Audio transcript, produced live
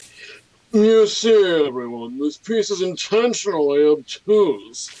You see, everyone, this piece is intentionally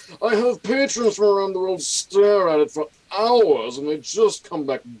obtuse. I have patrons from around the world stare at it for hours, and they just come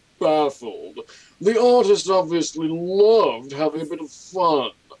back baffled. The artist obviously loved having a bit of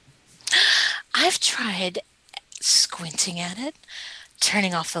fun. I've tried squinting at it,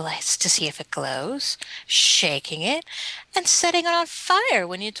 turning off the lights to see if it glows, shaking it, and setting it on fire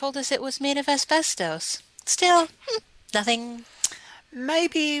when you told us it was made of asbestos. Still, nothing.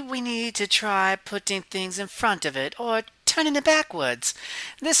 Maybe we need to try putting things in front of it or turning it backwards.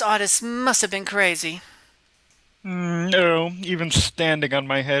 This artist must have been crazy. No, even standing on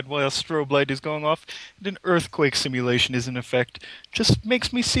my head while a strobe light is going off and an earthquake simulation is in effect just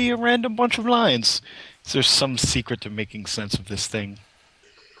makes me see a random bunch of lines. Is there some secret to making sense of this thing?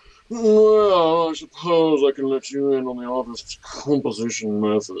 Well, I suppose I can let you in on the artist's composition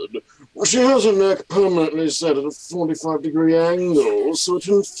method. She has her neck permanently set at a 45-degree angle, so it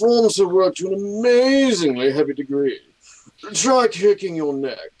informs her work to an amazingly heavy degree. Try kicking your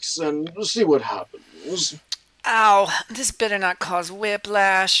necks and see what happens. Ow, this better not cause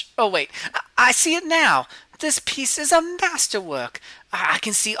whiplash. Oh, wait, I see it now. This piece is a masterwork. I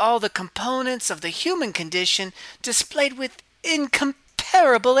can see all the components of the human condition displayed with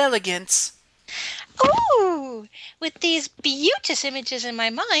incomparable elegance. Ooh, with these beauteous images in my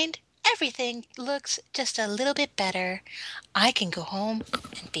mind, everything looks just a little bit better. I can go home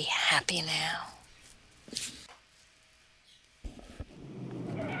and be happy now.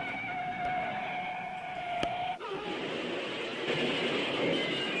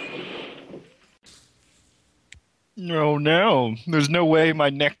 No, no. There's no way my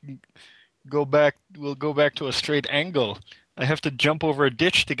neck will go back to a straight angle. I have to jump over a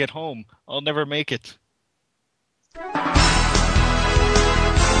ditch to get home. I'll never make it.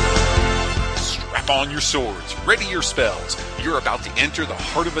 Strap on your swords, ready your spells. You're about to enter the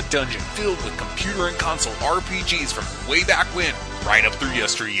heart of a dungeon filled with computer and console RPGs from way back when, right up through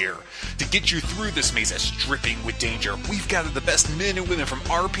yesteryear. To get you through this maze that's dripping with danger, we've gathered the best men and women from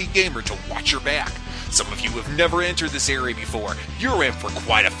RP Gamer to watch your back. Some of you have never entered this area before. You're in for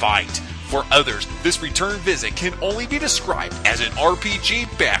quite a fight. For others, this return visit can only be described as an RPG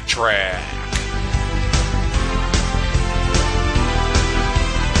backtrack.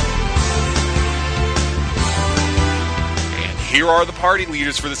 And here are the party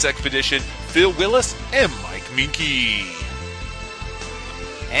leaders for this expedition, Phil Willis and Mike Minky.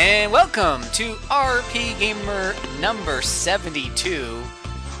 And welcome to RP Gamer number 72.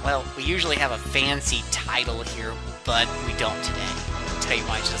 Well, we usually have a fancy title here, but we don't today. I'll tell you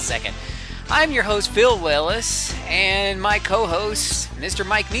why in just a second. I'm your host, Phil Willis, and my co-host, Mr.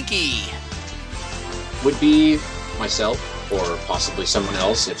 Mike Minky. Would be myself, or possibly someone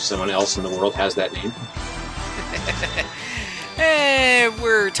else, if someone else in the world has that name. And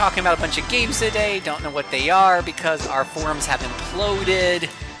we're talking about a bunch of games today. Don't know what they are because our forums have imploded.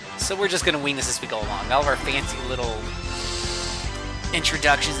 So we're just going to wing this as we go along. All of our fancy little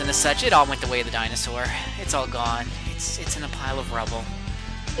introductions and such, it all went the way of the dinosaur. It's all gone. It's in a pile of rubble.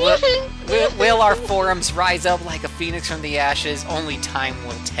 Will our forums rise up like a phoenix from the ashes? Only time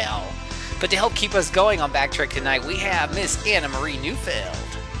will tell. But to help keep us going on Backtrack tonight, we have Miss Anna Marie Neufeld.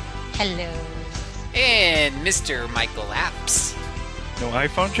 Hello. And Mr. Michael Apps. No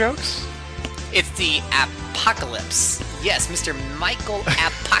iPhone jokes? It's the Apocalypse. Yes, Mr. Michael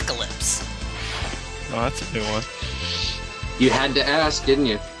Apocalypse. Oh, that's a new one. You had to ask, didn't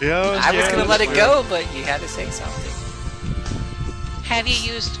you? Yeah, I was going to let it go, but you had to say something. Have you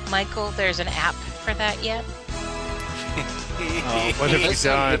used Michael? There's an app for that yet? What have you That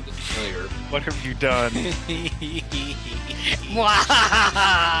sounded done? familiar. What have you done?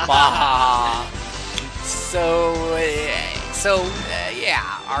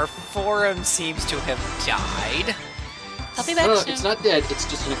 Yeah, our forum seems to have died. I'll be No, back no, soon. it's not dead, it's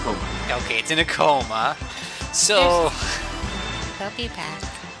just in a coma. Okay, it's in a coma. So I'll be back.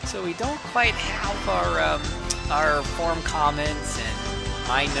 we don't quite have our forum comments and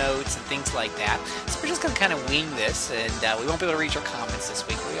my notes and things like that. So we're just going to kind of wing this, and we won't be able to read your comments this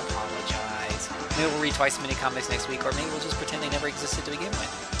week. We apologize. Maybe we'll read twice as many comments next week, or maybe we'll just pretend they never existed to begin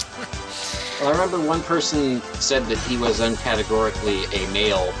with. Well, I remember one person said that he was uncategorically a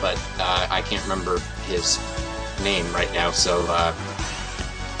male, but I can't remember his name right now, so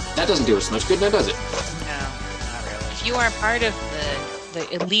that doesn't do us much good now, does it? No, not really. If you are part of the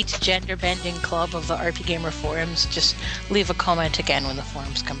elite gender bending club of the RP Gamer forums, just leave a comment again when the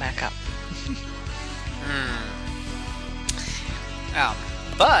forums come back up.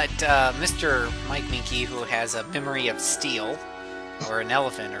 But Mr. Mike Minky, who has a memory of steel, or an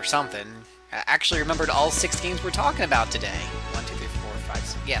elephant or something, actually remembered all 6 games we're talking about today. 1, 2, 3, 4, 5,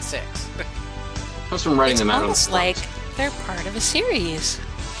 6. Yeah, 6. Comes from writing It's them out on the almost slides. like they're part of a series.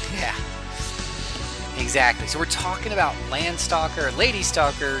 Yeah. Exactly. So we're talking about Landstalker, Lady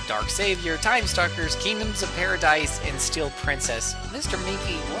Stalker, Dark Savior, Time Stalkers, Kingdoms of Paradise, and Steel Princess. Mr.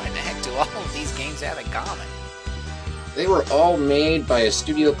 Minky, what in the heck do all of these games have in common? They were all made by a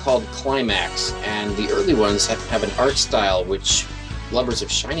studio called Climax, and the early ones have an art style which lovers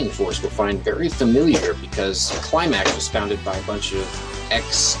of Shining Force will find very familiar because Climax was founded by a bunch of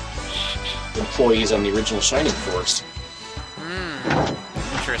ex-employees on the original Shining Force.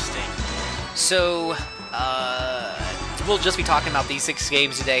 Interesting. So, we'll just be talking about these 6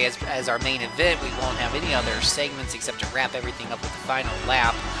 games today as our main event. We won't have any other segments except to wrap everything up with the final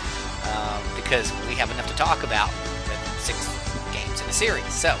lap, because we have enough to talk about with 6 games in a series.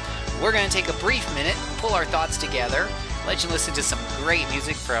 So, we're going to take a brief minute, pull our thoughts together, let you listen to some great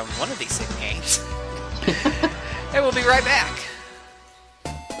music from one of these 6 games, and we'll be right back.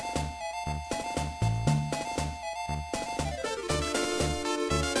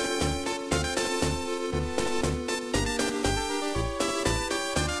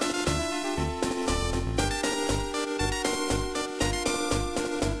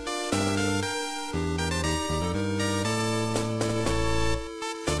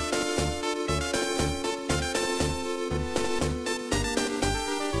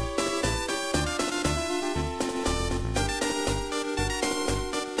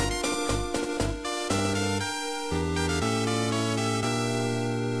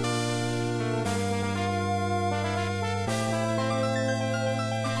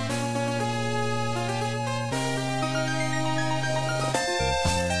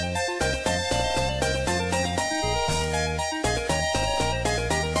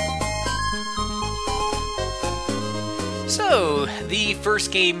 So, the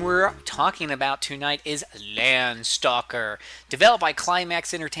first game we're talking about tonight is Landstalker, developed by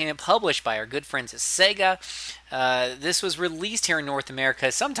Climax Entertainment, published by our good friends at Sega. This was released here in North America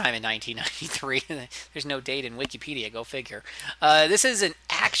sometime in 1993. There's no date in Wikipedia, go figure. This is an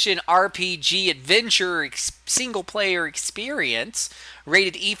action RPG adventure single-player experience,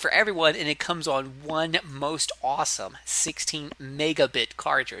 rated E for everyone, and it comes on one most awesome 16 megabit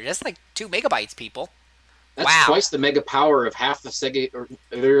cartridge. That's like 2 megabytes, people. That's Wow. twice the mega power of half the Sega or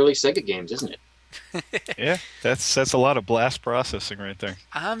the early Sega games, isn't it? Yeah, that's a lot of blast processing right there.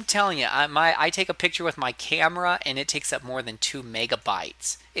 I'm telling you, I take a picture with my camera and it takes up more than 2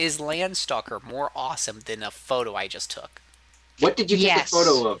 megabytes. Is Landstalker more awesome than a photo I just took? What did you take Yes. a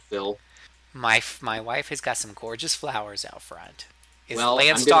photo of, Phil? My wife has got some gorgeous flowers out front. Is Well, I'm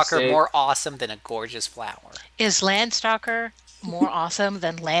gonna Landstalker say- more awesome than a gorgeous flower? Is Landstalker more awesome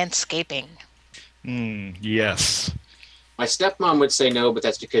than landscaping? Yes. My stepmom would say no, but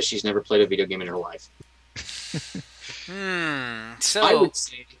that's because she's never played a video game in her life. So I would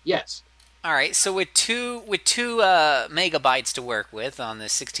say yes. all right. So with two megabytes to work with on the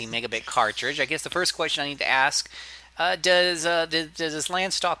 16 megabit cartridge, I guess the first question I need to ask: does this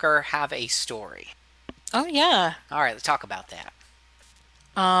Landstalker have a story? Oh yeah. All right, let's talk about that.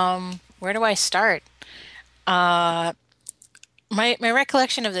 Where do I start? My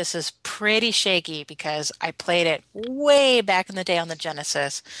recollection of this is pretty shaky because I played it way back in the day on the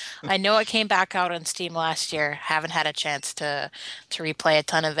Genesis. I know it came back out on Steam last year. Haven't had a chance to replay a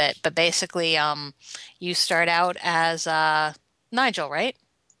ton of it, but basically, you start out as Nigel, right?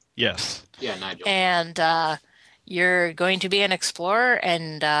 Yes. Yeah, Nigel. And you're going to be an explorer,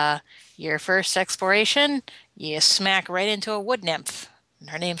 and your first exploration, you smack right into a wood nymph. And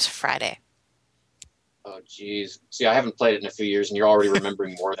her name's Friday. Oh, jeez. See, I haven't played it in a few years, and you're already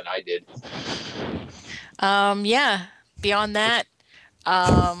remembering more than I did. Yeah. Beyond that,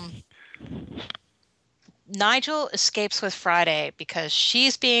 Nigel escapes with Friday because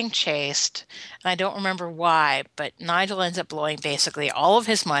she's being chased, and I don't remember why, but Nigel ends up blowing basically all of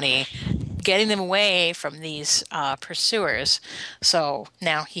his money, getting them away from these pursuers. So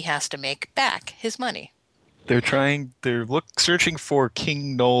now he has to make back his money. They're searching for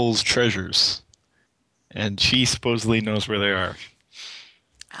King Noel's treasures. And she supposedly knows where they are.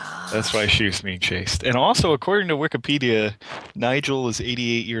 That's why she was being chased. And also, according to Wikipedia, Nigel is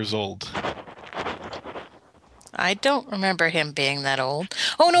 88 years old. I don't remember him being that old.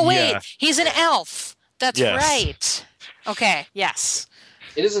 Oh, no, wait. Yeah. He's an elf. That's Yes. right. Okay, yes.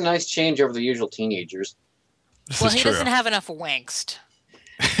 It is a nice change over the usual teenagers. This Well, is he true. doesn't have enough wangst.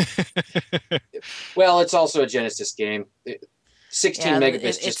 Well, it's also a Genesis game. 16 Yeah, megabits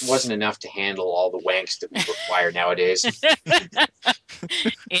just it's- wasn't enough to handle all the wanks that we require nowadays.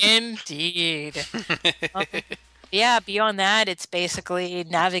 Indeed. Yeah, beyond that, it's basically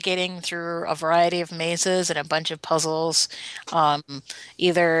navigating through a variety of mazes and a bunch of puzzles, um,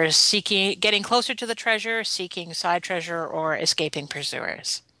 either getting closer to the treasure, seeking side treasure, or escaping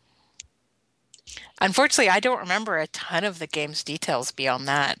pursuers. Unfortunately, I don't remember a ton of the game's details beyond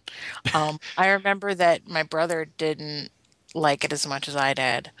that. I remember that my brother didn't like it as much as I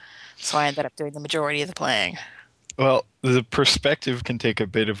did, so I ended up doing the majority of the playing. Well, the perspective can take a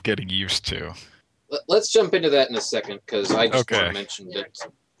bit of getting used to. Let's jump into that in a second, because I just want Okay. to mention that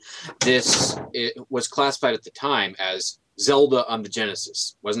it was classified at the time as Zelda on the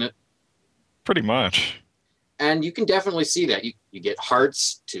Genesis, wasn't it? Pretty much. And you can definitely see that. You get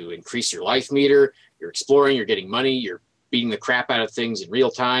hearts to increase your life meter, you're exploring, you're getting money, you're beating the crap out of things in real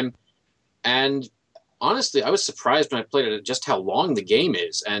time. And honestly, I was surprised when I played it just how long the game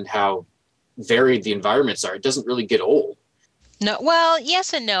is and how varied the environments are. It doesn't really get old. No, well,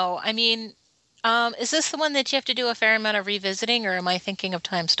 yes and no. I mean, is this the one that you have to do a fair amount of revisiting, or am I thinking of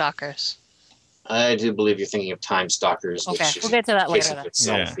Time Stalkers? I do believe you're thinking of Time Stalkers, Okay, which is we'll get to that a case later of then.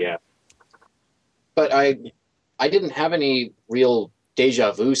 itself, yeah. But I didn't have any real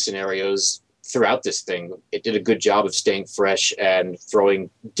deja vu scenarios throughout this thing. It did a good job of staying fresh and throwing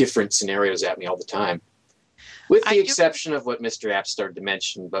different scenarios at me all the time, with I the do- exception of what Mr. App started to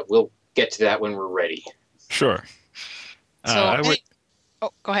mention, but we'll get to that when we're ready. Sure. So, I would.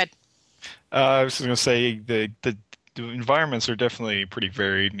 oh, go ahead. I was going to say the environments are definitely pretty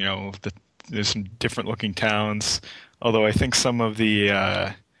varied. There's some different looking towns, although I think some of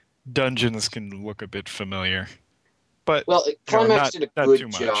the dungeons can look a bit familiar. But Well, Climax did a not good too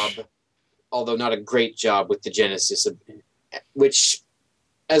much. job, although not a great job with the Genesis, which,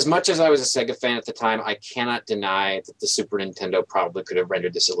 as much as I was a Sega fan at the time, I cannot deny that the Super Nintendo probably could have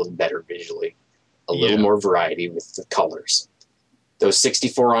rendered this a little better visually. A little Yeah. more variety with the colors. Those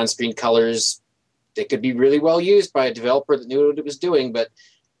 64 on-screen colors, they could be really well used by a developer that knew what it was doing, but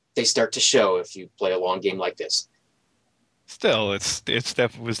they start to show if you play a long game like this. Still, was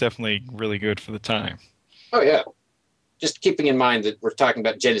definitely really good for the time. Oh, yeah. Just keeping in mind that we're talking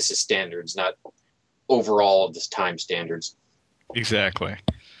about Genesis standards, not overall of this time standards. Exactly.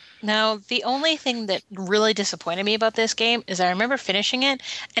 Now, the only thing that really disappointed me about this game is I remember finishing it,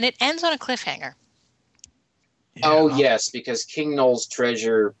 and it ends on a cliffhanger. Oh, Yeah. yes, because King Null's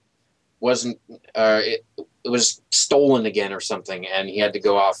treasure wasn't... it was stolen again or something, and he had to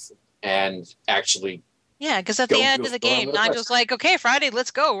go off and actually... Yeah, because at Go the end to of the a storm game, with us. Nigel's like, "Okay, Friday,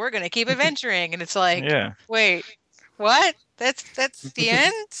 let's go. We're gonna keep adventuring," and it's like, Yeah. "Wait, what? That's the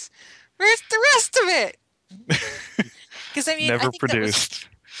end? Where's the rest of it?" Because I mean, I Never think that was produced.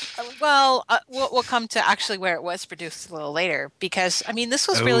 well, we'll come to actually where it was produced a little later. Because I mean, this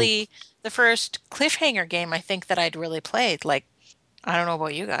was Oh. really the first cliffhanger game I think that I'd really played. Like, I don't know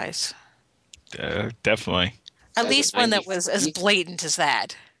about you guys. Definitely. At As a least one that was as 93. blatant as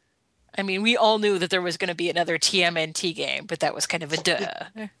that. I mean, we all knew that there was going to be another TMNT game, but that was kind of a duh.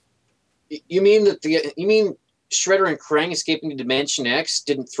 You mean Shredder and Krang escaping to Dimension X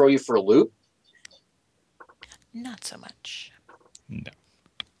didn't throw you for a loop? Not so much. No.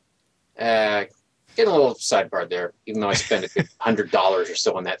 Getting a little sidebar there, even though I spent a good $100 or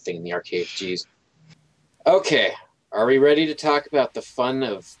so on that thing in the arcade. Jeez. Okay, are we ready to talk about the fun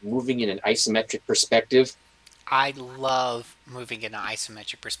of moving in an isometric perspective? I love moving in an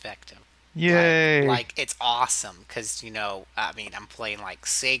isometric perspective. Yay. Like it's awesome because, I mean, I'm playing like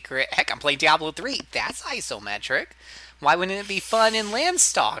Sacred. Heck, I'm playing Diablo 3. That's isometric. Why wouldn't it be fun in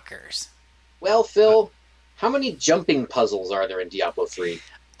Landstalkers? Well, Phil, how many jumping puzzles are there in Diablo 3?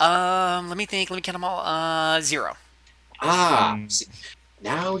 Let me think. Let me count them all. 0. See,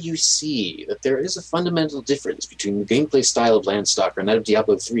 now you see that there is a fundamental difference between the gameplay style of Landstalker and that of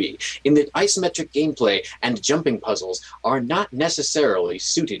Diablo 3, in that isometric gameplay and jumping puzzles are not necessarily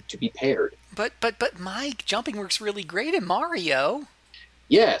suited to be paired. But Mike, jumping works really great in Mario.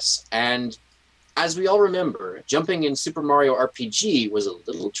 Yes, and as we all remember, jumping in Super Mario RPG was a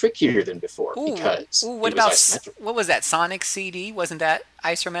little trickier than before because what it was about isometric. what was that? Sonic CD? Wasn't that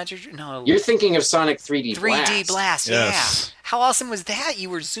isometric? No. You're thinking of Sonic 3D 3D Blast, yeah. Yes. How awesome was that? You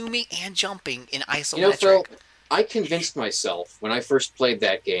were zooming and jumping in isometric. You know, Phil, I convinced myself when I first played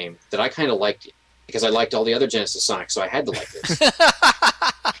that game that I kind of liked it because I liked all the other Genesis Sonic, so I had to like this.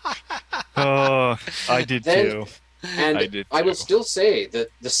 Oh, I did Then- too. And I did I will too. still say that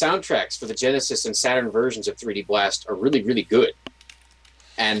the soundtracks for the Genesis and Saturn versions of 3D Blast are really, really good.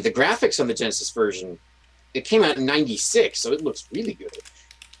 And the graphics on the Genesis version, it came out in 96, so it looks really good.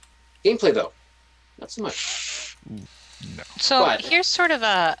 Gameplay, though, not so much. So But- here's sort of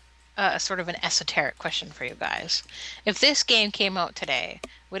a sort of an esoteric question for you guys. If this game came out today,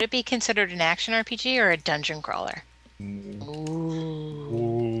 would it be considered an action RPG or a dungeon crawler? Ooh.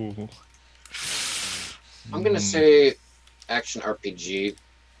 Ooh. I'm going to say action RPG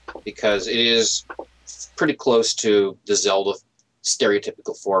because it is pretty close to the Zelda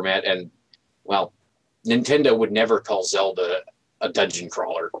stereotypical format, and, well, Nintendo would never call Zelda a dungeon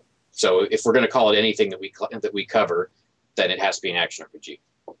crawler. So if we're going to call it anything that we cover, then it has to be an action RPG.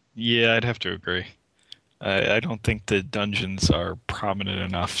 Yeah, I'd have to agree. I don't think the dungeons are prominent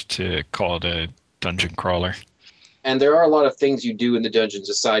enough to call it a dungeon crawler. And there are a lot of things you do in the dungeons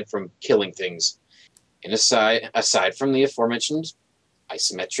aside from killing things. And aside from the aforementioned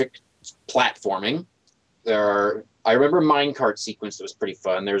isometric platforming, I remember minecart sequence that was pretty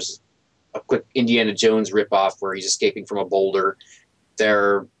fun. There's a quick Indiana Jones ripoff where he's escaping from a boulder.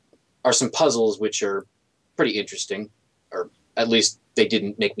 There are some puzzles which are pretty interesting, or at least they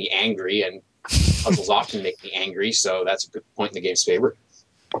didn't make me angry, and puzzles often make me angry, so that's a good point in the game's favor.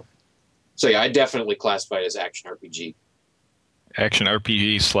 So yeah, I definitely classify it as action RPG. Action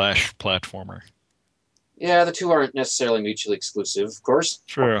RPG / platformer. Yeah, the two aren't necessarily mutually exclusive, of course.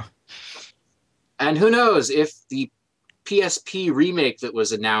 True. And who knows if the PSP remake that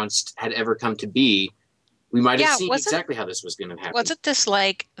was announced had ever come to be, we might have seen exactly how this was going to happen. Wasn't this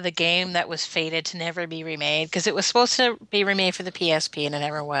like the game that was fated to never be remade? Because it was supposed to be remade for the PSP and it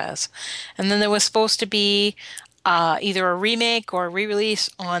never was. And then there was supposed to be either a remake or a re-release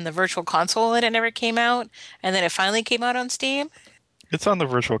on the Virtual Console and it never came out. And then it finally came out on Steam. It's on the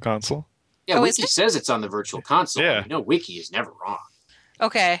Virtual Console. Yeah, Wiki says it's on the Virtual Console. Yeah. Wiki is never wrong.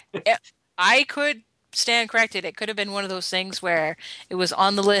 Okay. I could stand corrected. It could have been one of those things where it was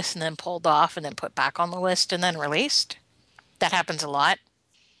on the list and then pulled off and then put back on the list and then released. That happens a lot.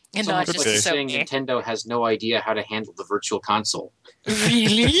 And So not much just like a saying Sony. Nintendo has no idea how to handle the Virtual Console.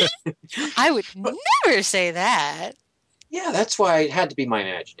 Really? I would never say that. Yeah, that's why it had to be my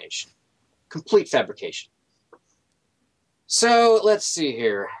imagination. Complete fabrication. So, let's see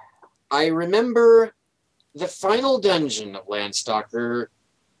here. I remember the final dungeon of Landstalker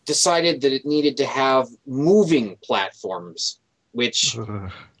decided that it needed to have moving platforms, which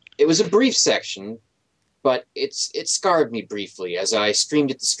it was a brief section, but it scarred me briefly as I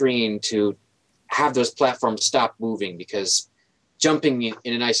streamed at the screen to have those platforms stop moving because jumping in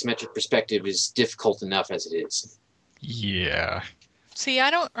an isometric perspective is difficult enough as it is. Yeah. See, I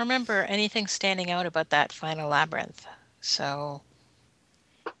don't remember anything standing out about that final labyrinth. So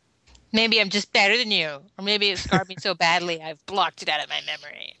maybe I'm just better than you. Or maybe it scarred me so badly I've blocked it out of my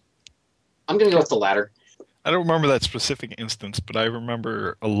memory. I'm going to go with the latter. I don't remember that specific instance, but I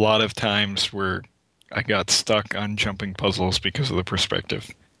remember a lot of times where I got stuck on jumping puzzles because of the perspective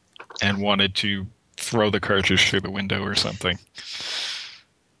and wanted to throw the cartridge through the window or something.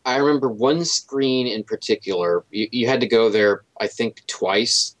 I remember one screen in particular. You had to go there, I think,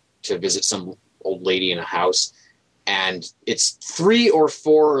 twice to visit some old lady in a house. And it's 3 or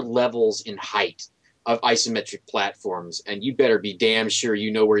 4 levels in height of isometric platforms. And you better be damn sure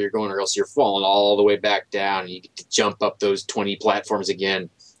you know where you're going or else you're falling all the way back down. And you get to jump up those 20 platforms again.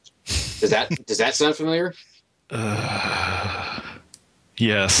 Does that sound familiar?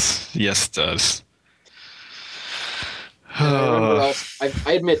 Yes. Yes, it does. I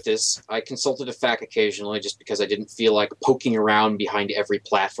admit this. I consulted a FAQ occasionally just because I didn't feel like poking around behind every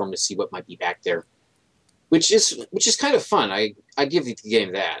platform to see what might be back there, which is kind of fun. I give the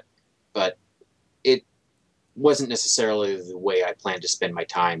game that, but it wasn't necessarily the way I planned to spend my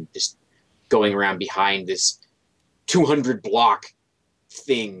time, just going around behind this 200 block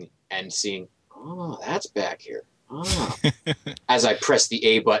thing and seeing, oh, that's back here. Oh. As I press the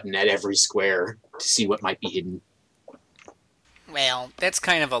A button at every square to see what might be hidden. Well, that's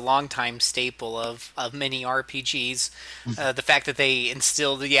kind of a long-time staple of many RPGs. The fact that they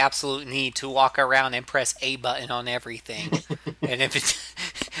instill the absolute need to walk around and press A button on everything. And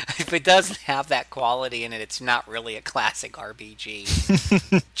if it doesn't have that quality in it, it's not really a classic RPG.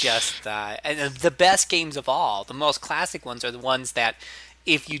 And the best games of all, the most classic ones, are the ones that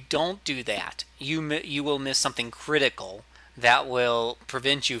if you don't do that, you will miss something critical that will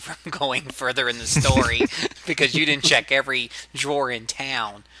prevent you from going further in the story because you didn't check every drawer in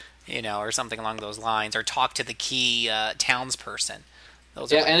town, or something along those lines, or talk to the key townsperson.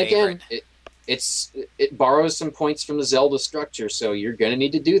 Those are my favorite. Again, it borrows some points from the Zelda structure, so you're going to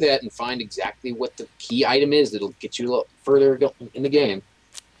need to do that and find exactly what the key item is that'll get you a little further in the game.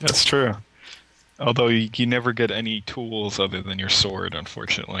 That's true. Although you never get any tools other than your sword,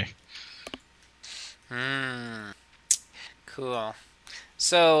 unfortunately. Cool.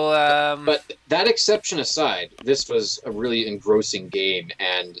 So, But that exception aside, this was a really engrossing game,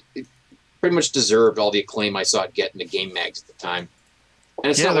 and it pretty much deserved all the acclaim I saw it get in the game mags at the time. And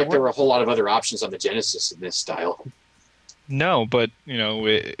it's not like there were a whole lot of other options on the Genesis in this style. No, but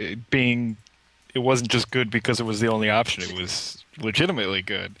it wasn't just good because it was the only option. It was legitimately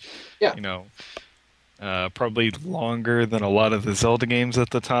good. Yeah. Probably longer than a lot of the Zelda games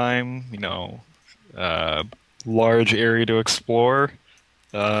at the time. Large area to explore,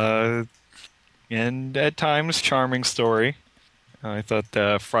 and at times charming story. I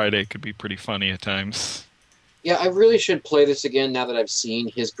thought Friday could be pretty funny at times. Yeah, I really should play this again now that I've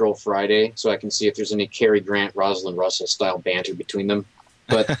seen His Girl Friday, so I can see if there's any Cary Grant, Rosalind Russell style banter between them.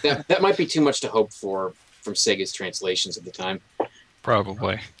 But that might be too much to hope for from Sega's translations at the time.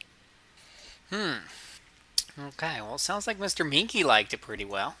 Probably. Okay, well, it sounds like Mr. Minky liked it pretty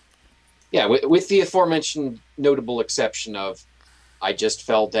well. Yeah, with the aforementioned notable exception of I just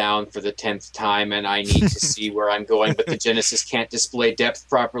fell down for the 10th time and I need to see where I'm going, but the Genesis can't display depth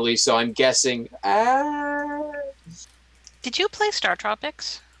properly, so I'm guessing. Did you play Star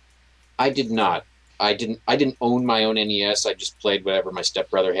Tropics? I did not. I didn't own my own NES. I just played whatever my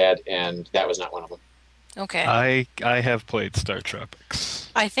stepbrother had, and that was not one of them. Okay. I have played Star Tropics.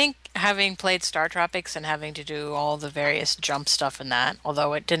 I think having played Star Tropics and having to do all the various jump stuff in that,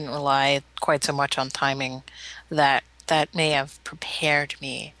 although it didn't rely quite so much on timing, that may have prepared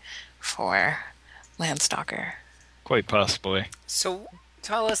me for Landstalker. Quite possibly. So,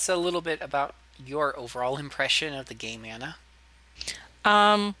 tell us a little bit about your overall impression of the game, Anna.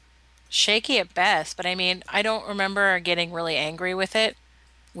 Shaky at best, but I mean, I don't remember getting really angry with it,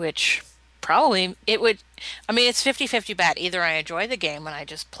 which probably it would. I mean, it's 50-50 bet. Either I enjoy the game and I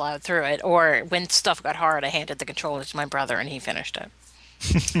just plowed through it, or when stuff got hard, I handed the controller to my brother and he finished it.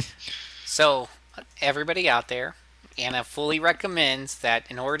 So, everybody out there, Anna fully recommends that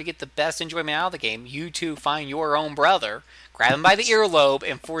in order to get the best enjoyment out of the game, you two find your own brother, grab him by the earlobe,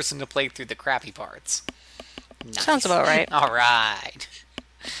 and force him to play through the crappy parts. Nice. Sounds about right. All right.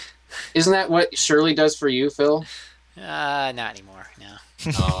 Isn't that what Shirley does for you, Phil? Not anymore. No.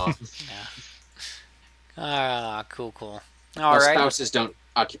 Oh. No. Cool. All Well, right. spouses don't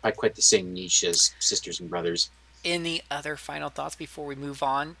occupy quite the same niche as sisters and brothers. Any other final thoughts before we move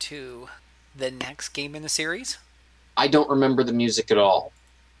on to the next game in the series? I don't remember the music at all.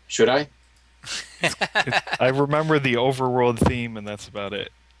 Should I? I remember the overworld theme, and that's about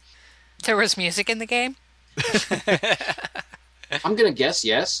it. There was music in the game? I'm going to guess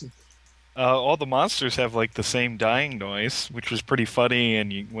yes. All the monsters have like the same dying noise, which was pretty funny.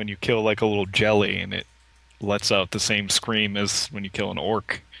 And when you kill like a little jelly, and it lets out the same scream as when you kill an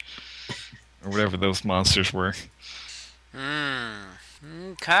orc, or whatever those monsters were.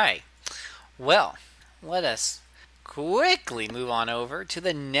 Okay. Well, let us quickly move on over to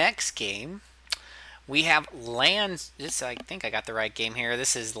the next game. We have I think I got the right game here.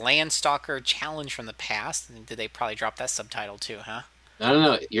 This is Landstalker Challenge from the Past. Did they probably drop that subtitle too, huh?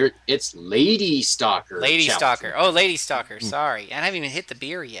 No. It's Lady Stalker. Lady Challenge. Stalker. Oh, Lady Stalker. Sorry. I haven't even hit the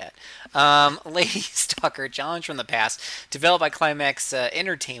beer yet. Lady Stalker Challenge from the Past, developed by Climax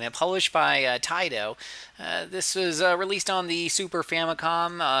Entertainment, published by Taito. This was released on the Super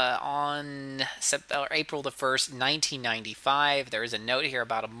Famicom on April the 1st, 1995. There is a note here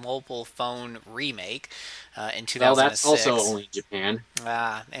about a mobile phone remake in 2006. Well, that's also only Japan.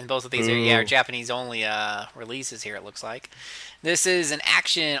 And both of these are Japanese-only releases here, it looks like. This is an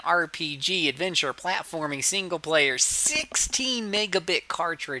action RPG adventure platforming single-player 16 megabit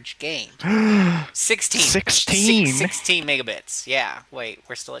cartridge game. 16. 16 megabits. Yeah. Wait,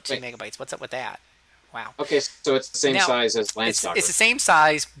 we're still at 2 megabytes. What's up with that? Wow. Okay, so it's the same size as Landstalker. It's the same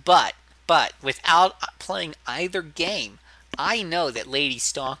size, but without playing either game, I know that Lady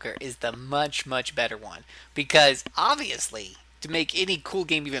Stalker is the much, much better one. Because, obviously, to make any cool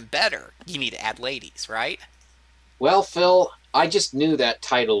game even better, you need to add ladies, right? Well, Phil, I just knew that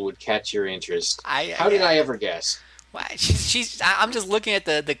title would catch your interest. How did I ever guess? Well, I'm just looking at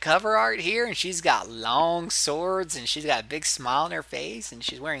the cover art here, and she's got long swords, and she's got a big smile on her face, and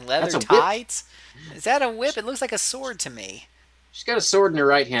she's wearing leather tights. Is that a whip? It looks like a sword to me. She's got a sword in her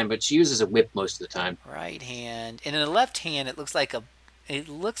right hand, but she uses a whip most of the time. Right hand, and in the left hand, it looks like a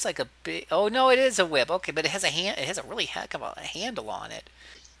big. Oh no, it is a whip. Okay, but it has a hand. It has a really heck of a handle on it.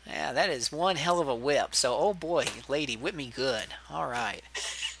 Yeah, that is one hell of a whip. So, oh boy, lady, whip me good. All right.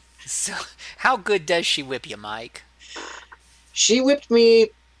 So, how good does she whip you, Mike? She whipped me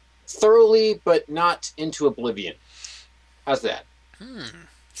thoroughly, but not into oblivion. How's that?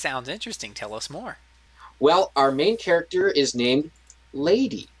 Sounds interesting. Tell us more. Well, our main character is named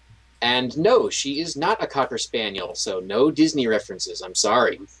Lady. And no, she is not a Cocker Spaniel, so no Disney references. I'm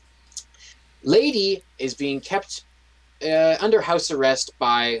sorry. Lady is being kept under house arrest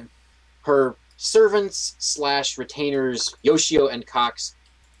by her servants / retainers, Yoshio and Cox.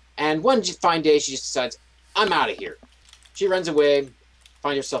 And one fine day, she just decides, I'm out of here. She runs away,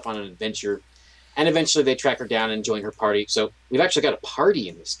 finds herself on an adventure, and eventually they track her down and join her party. So we've actually got a party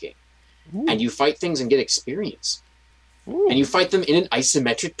in this game. Ooh. And you fight things and get experience. Ooh. And you fight them in an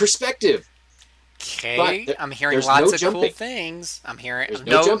isometric perspective. Okay, But I'm hearing there's lots no of cool jumping. things. I'm hearing There's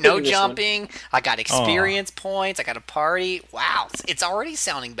no no jumping in this jumping. I got experience points. I got a party. Wow, it's already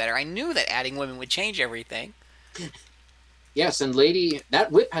sounding better. I knew that adding women would change everything. Yes, and Lady,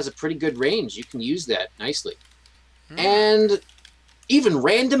 that whip has a pretty good range. You can use that nicely. And even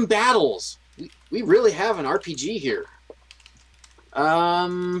random battles. We really have an RPG here.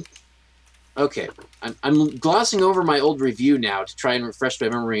 Okay. I'm glossing over my old review now to try and refresh my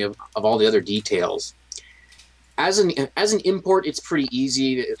memory of all the other details. As an import, it's pretty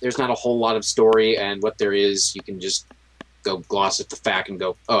easy. There's not a whole lot of story, and what there is, you can just go gloss at the fact and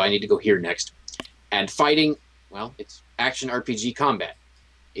go, oh, I need to go here next. And fighting, well, it's action RPG combat.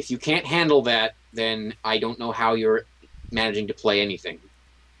 If you can't handle that, then I don't know how you're managing to play anything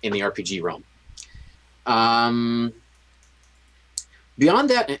in the RPG realm. Beyond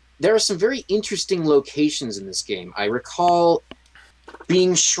that, there are some very interesting locations in this game. I recall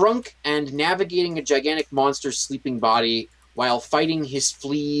being shrunk and navigating a gigantic monster's sleeping body while fighting his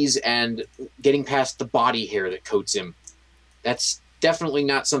fleas and getting past the body hair that coats him. That's definitely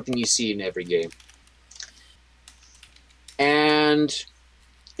not something you see in every game. And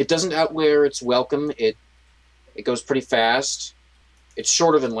it doesn't outwear its welcome. It goes pretty fast. It's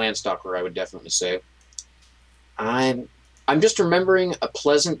shorter than Landstalker, I would definitely say. I'm just remembering a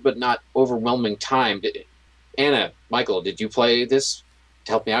pleasant but not overwhelming time. Anna, Michael, did you play this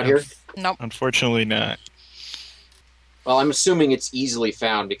to help me out here? Nope. Unfortunately not. Well, I'm assuming it's easily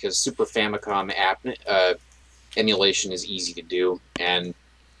found because Super Famicom app emulation is easy to do. And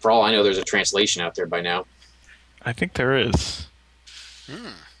for all I know, there's a translation out there by now. I think there is.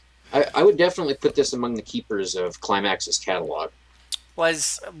 I would definitely put this among the keepers of Climax's catalog.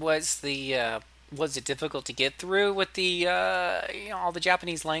 Was it difficult to get through with the all the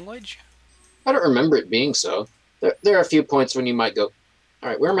Japanese language? I don't remember it being so. There are a few points when you might go, all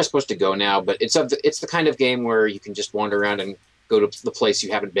right, where am I supposed to go now? But it's the kind of game where you can just wander around and go to the place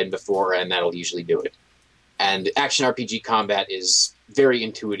you haven't been before, and that'll usually do it. And action RPG combat is very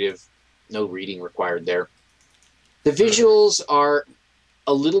intuitive, no reading required there. The visuals are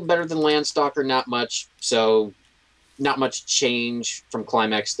a little better than Landstalker, not much, so not much change from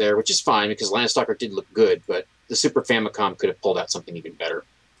Climax there, which is fine because Landstalker did look good, but the Super Famicom could have pulled out something even better.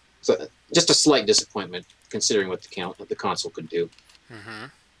 So just a slight disappointment considering what the console could do. Mm-hmm.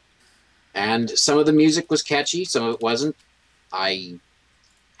 And some of the music was catchy, some of it wasn't.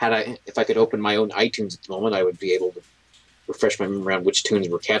 If I could open my own iTunes at the moment, I would be able to refresh my memory around which tunes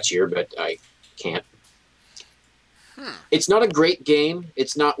were catchier, but I can't. It's not a great game.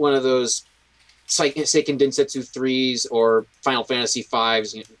 It's not one of those Seiken Densetsu 3s or Final Fantasy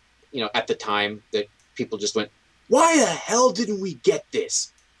 5s, at the time that people just went, why the hell didn't we get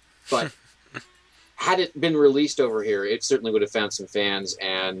this? But had it been released over here, it certainly would have found some fans,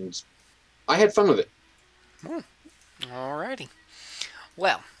 and I had fun with it. Alrighty.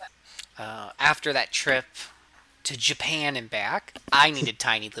 Well, after that trip to Japan and back, I need a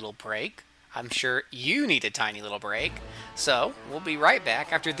tiny little break. I'm sure you need a tiny little break. So, we'll be right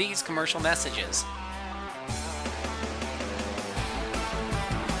back after these commercial messages.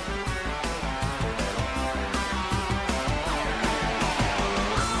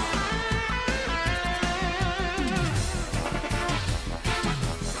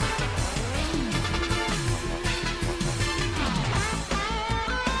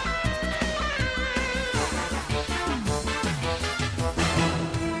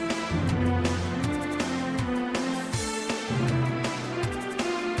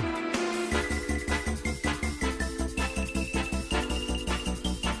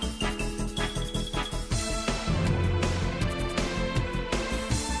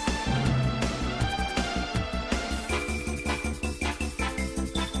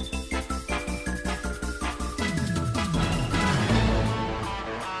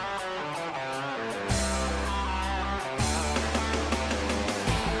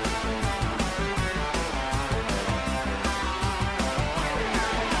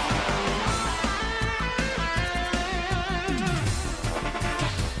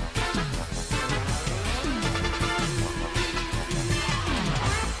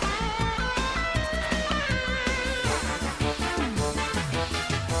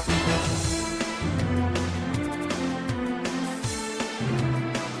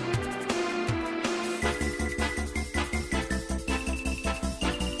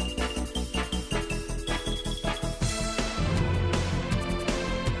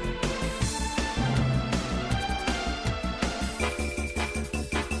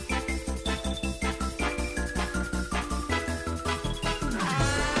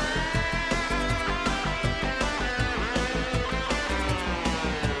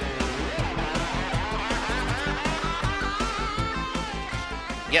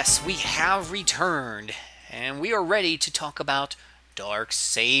 Yes, we have returned, and we are ready to talk about Dark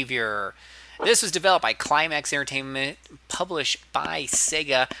Savior. This was developed by Climax Entertainment, published by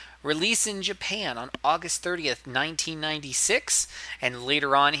Sega, released in Japan on August 30th, 1996, and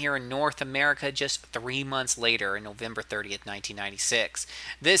later on here in North America just 3 months later, on November 30th, 1996.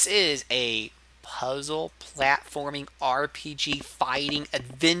 This is a puzzle platforming RPG fighting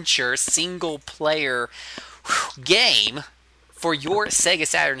adventure single player game for your Sega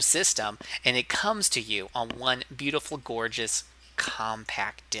Saturn system, and it comes to you on one beautiful, gorgeous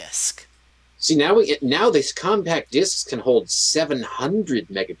compact disc. See, now these compact discs can hold 700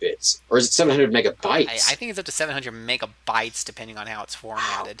 megabits, or is it 700 megabytes? I think it's up to 700 megabytes depending on how it's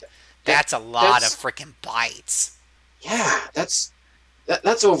formatted. That's a lot of freaking bytes. Yeah, that's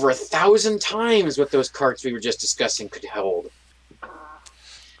over 1,000 times what those carts we were just discussing could hold.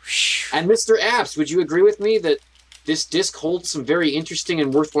 And Mr. Apps, would you agree with me that this disc holds some very interesting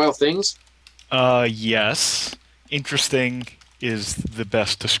and worthwhile things? Yes. Interesting is the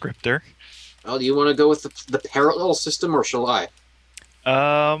best descriptor. Well, do you want to go with the parallel system, or shall I?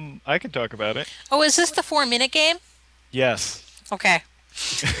 I can talk about it. Oh, is this the 4-minute game? Yes. Okay.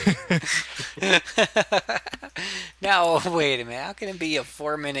 Now, wait a minute. How can it be a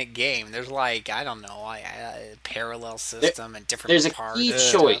 4-minute game? There's like, I don't know, a parallel system and different There's parts. a key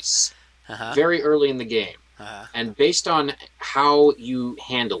choice very early in the game. And based on how you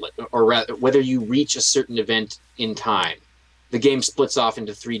handle it, or rather, whether you reach a certain event in time, the game splits off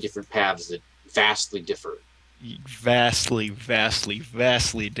into 3 different paths that vastly differ. Vastly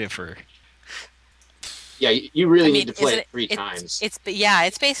differ. Yeah, you really need to play it 3 times. It's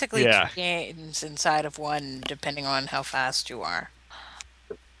basically 2 games inside of one, depending on how fast you are.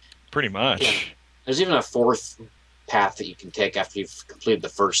 Pretty much. Yeah. There's even a 4th path that you can take after you've completed the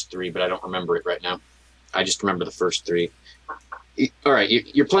first 3, but I don't remember it right now. I just remember the first 3. All right,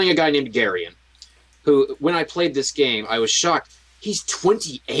 you're playing a guy named Garion, who, when I played this game, I was shocked. He's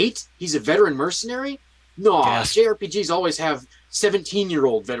 28? He's a veteran mercenary? No, Yes. JRPGs always have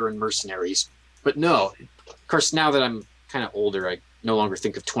 17-year-old veteran mercenaries. But no. Of course, now that I'm kind of older, I no longer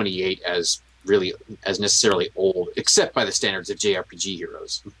think of 28 as necessarily old, except by the standards of JRPG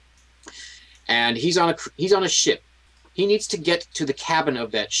heroes. And he's on a ship. He needs to get to the cabin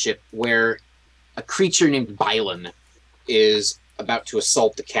of that ship where a creature named Bylon is about to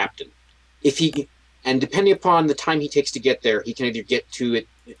assault the captain. And depending upon the time he takes to get there, he can either get to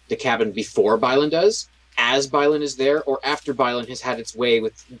the cabin before Bylon does, as Bylon is there, or after Bylon has had its way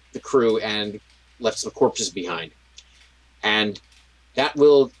with the crew and left some corpses behind. And that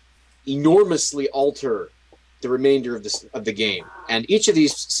will enormously alter the remainder of the game. And each of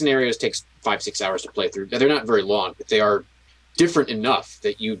these scenarios takes 5-6 hours to play through. They're not very long, but they are different enough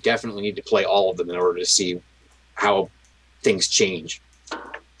that you definitely need to play all of them in order to see how things change.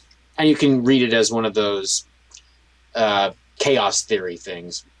 And you can read it as one of those chaos theory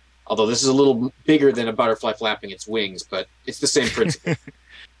things. Although this is a little bigger than a butterfly flapping its wings, but it's the same principle.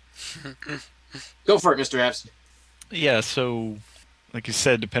 Go for it, Mr. Apps. Yeah, so like you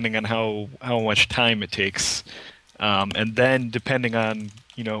said, depending on how much time it takes, and then depending on,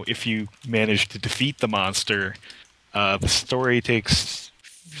 if you manage to defeat the monster, the story takes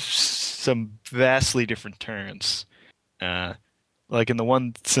some vastly different turns. Like in the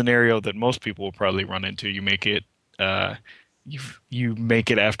one scenario that most people will probably run into, you make it you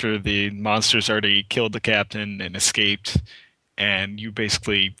make it after the monster's already killed the captain and escaped, and you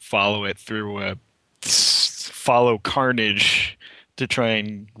basically follow it through follow carnage to try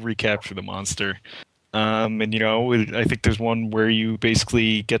and recapture the monster. And I think there's one where you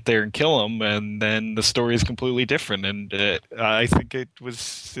basically get there and kill him, and then the story is completely different. And I think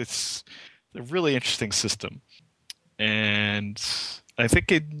it's a really interesting system. And I think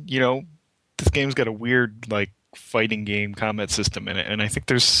this game's got a weird fighting game combat system in it, and I think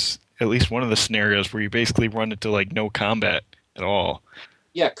there's at least one of the scenarios where you basically run into no combat at all.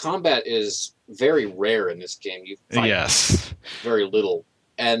 Yeah, combat is very rare in this game. You fight very little.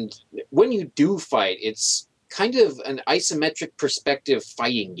 And when you do fight, it's kind of an isometric perspective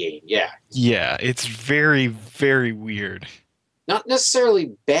fighting game, yeah. Yeah, it's very, very weird. Not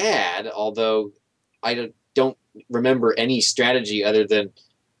necessarily bad, although I don't remember any strategy other than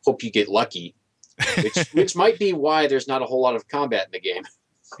hope you get lucky, which might be why there's not a whole lot of combat in the game.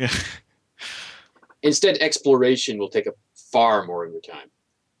 Yeah. Instead, exploration will take up far more of your time.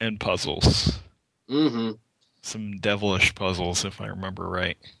 And puzzles. Mm-hmm. Some devilish puzzles, if I remember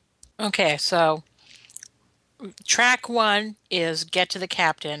right. Okay, so track 1 is get to the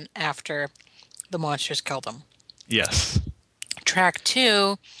captain after the monsters kill them. Yes. Track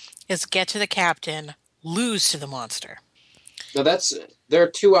 2 is get to the captain, lose to the monster. Now there are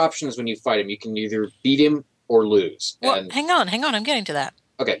two options when you fight him. You can either beat him or lose. Well, And hang on. I'm getting to that.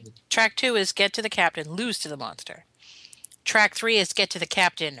 okay, Track 2 is get to the captain, lose to the monster. Track 3 is get to the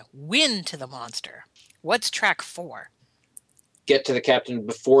captain, win to the monster. What's track 4? get to the captain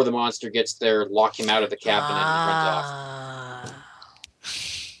before the monster gets there, lock him out of the cabin, and he runs off. Ah.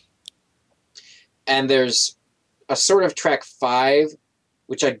 And there's a sort of track 5,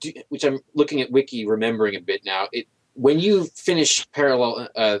 which I'm looking at Wiki, remembering a bit now. When you finish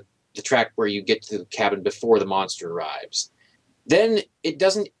the track where you get to the cabin before the monster arrives, then it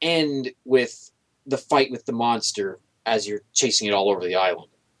doesn't end with the fight with the monster as you're chasing it all over the island.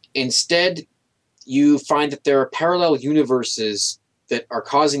 Instead, you find that there are parallel universes that are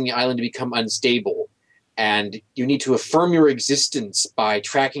causing the island to become unstable, and you need to affirm your existence by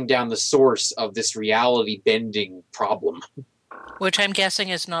tracking down the source of this reality-bending problem. Which I'm guessing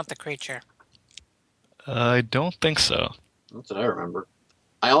is not the creature. I don't think so. That's what I remember.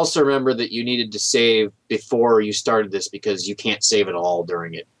 I also remember that you needed to save before you started this because you can't save at all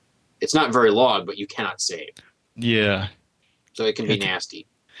during it. It's not very long, but you cannot save. Yeah. So it can be nasty.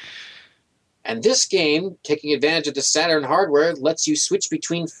 And this game, taking advantage of the Saturn hardware, lets you switch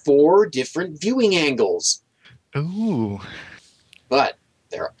between 4 different viewing angles. Ooh. But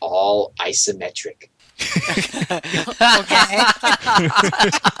they're all isometric. Okay.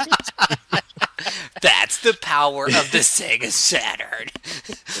 That's the power of the Sega Saturn.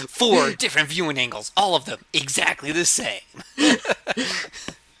 4 different viewing angles, all of them exactly the same.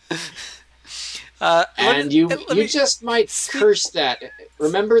 And you just might curse that.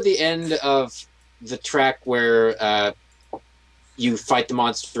 Remember the end of the track where you fight the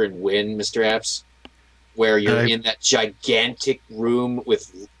monster and win, Mr. Apps? Where you're in that gigantic room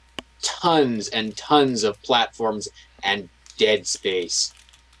with tons and tons of platforms and dead space.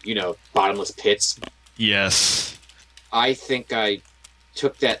 You know, bottomless pits. Yes. I think I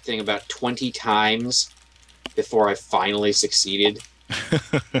took that thing about 20 times before I finally succeeded.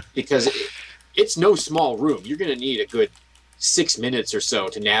 Because it's no small room. You're going to need a good 6 minutes or so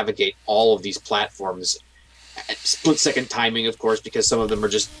to navigate all of these platforms. Split-second timing, of course, because some of them are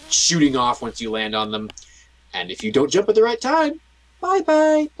just shooting off once you land on them. And if you don't jump at the right time,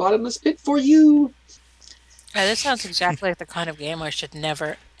 bye-bye, bottomless pit for you. This sounds exactly like the kind of game I should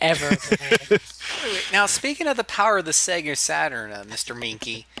never, ever play. Now, speaking of the power of the Sega Saturn, Mr.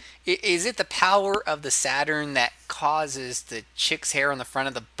 Minky, is it the power of the Saturn that causes the chick's hair on the front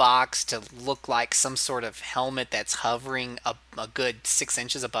of the box to look like some sort of helmet that's hovering a good 6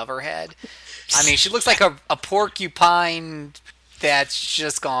 inches above her head? I mean, she looks like a porcupine that's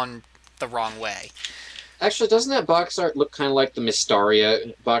just gone the wrong way. Actually, doesn't that box art look kind of like the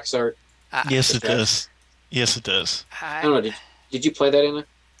Mystaria box art? Yes, it does. Yes, it does. I don't know. Did you play that, Anna?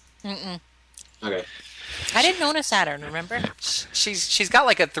 Mm-mm. Okay. I didn't own a Saturn, remember? She's got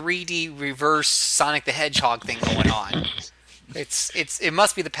like a 3D reverse Sonic the Hedgehog thing going on. It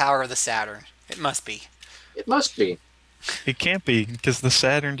must be the power of the Saturn. It must be. It must be. It can't be, because the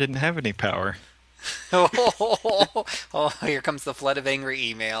Saturn didn't have any power. Oh, here comes the flood of angry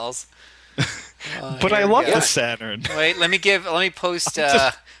emails. But I love the Saturn. Wait, let me post.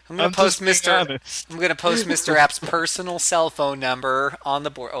 I'm gonna post Mr. App's personal cell phone number on the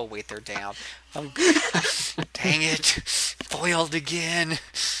board. Oh wait, they're down. Dang it, foiled again.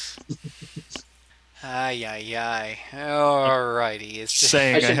 Ay. Alrighty.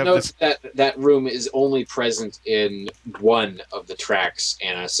 I should note that room is only present in one of the tracks,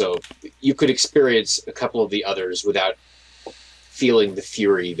 Anna. So you could experience a couple of the others without feeling the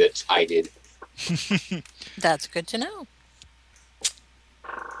fury that I did. That's good to know.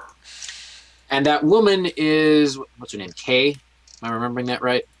 And that woman is, what's her name? Kay? Am I remembering that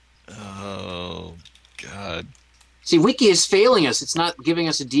right? Oh, God. See, Wiki is failing us. It's not giving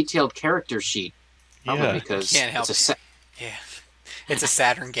us a detailed character sheet. Probably because Can't help it's it. Yeah. It's a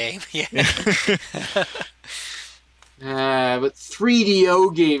Saturn game. Yeah. But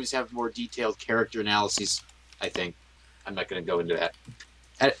 3DO games have more detailed character analyses, I think. I'm not going to go into that.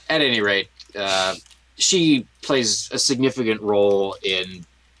 At any rate, she plays a significant role in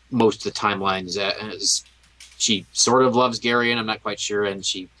most of the timelines. As she sort of loves Gary, and I'm not quite sure, and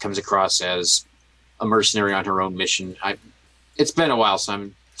she comes across as a mercenary on her own mission. It's been a while, so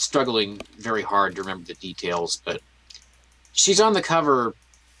I'm struggling very hard to remember the details, but she's on the cover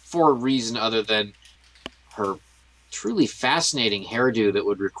for a reason other than her truly fascinating hairdo that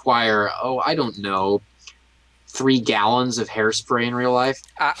would require, I don't know, 3 gallons of hairspray in real life.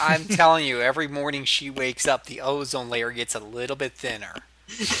 I'm telling you, every morning she wakes up, the ozone layer gets a little bit thinner.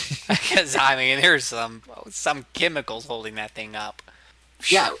 Because, I mean, there's some chemicals holding that thing up.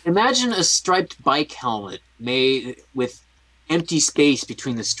 Yeah, imagine a striped bike helmet made with empty space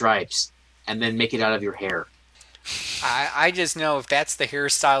between the stripes and then make it out of your hair. I just know if that's the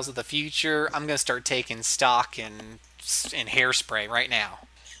hairstyles of the future, I'm gonna start taking stock in hairspray right now.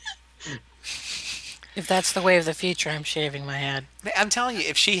 If that's the way of the future, I'm shaving my head. I'm telling you,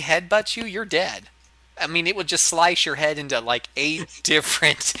 if she headbutts you, you're dead. I mean, it would just slice your head into like eight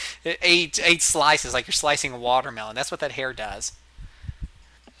slices, like you're slicing a watermelon. That's what that hair does.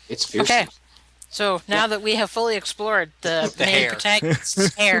 It's fierce. Okay. So now that we have fully explored the The main hair.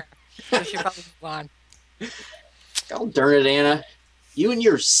 protagonist's hair, we should probably move on. Oh, darn it, Anna. You and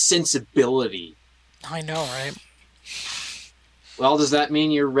your sensibility. I know, right? Well, does that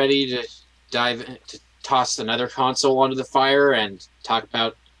mean you're ready to toss another console onto the fire and talk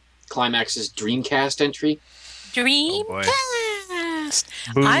about Climax's Dreamcast entry? Dreamcast!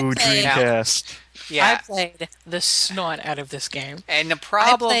 Boo, I played- Dreamcast. I Yeah, played the snot out of this game. and the I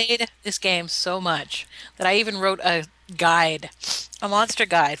problem. played this game so much that I even wrote a guide, a monster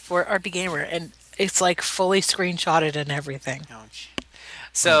guide for RP Gamer, and it's like fully screenshotted and everything. Oh, gee.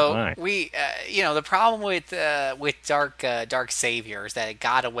 So Oh, my. we, the problem with Dark Savior is that it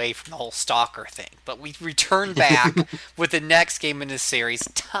got away from the whole stalker thing. But we returned back with the next game in this series,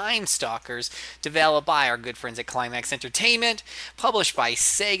 Time Stalkers, developed by our good friends at Climax Entertainment, published by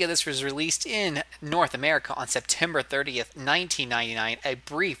Sega. This was released in North America on September 30th, 1999, a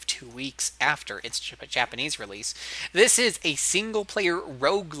brief 2 weeks after its Japanese release. This is a single-player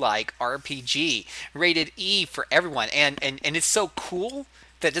roguelike RPG, rated E for everyone, and it's so cool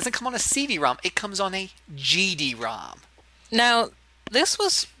that doesn't come on a CD-ROM, it comes on a GD-ROM. Now, this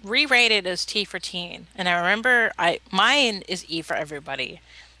was re-rated as T for Teen, and I remember mine is E for everybody.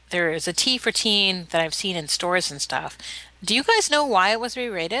 There is a T for Teen that I've seen in stores and stuff. Do you guys know why it was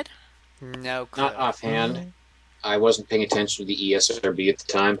re-rated? No clue. Not offhand. I wasn't paying attention to the ESRB at the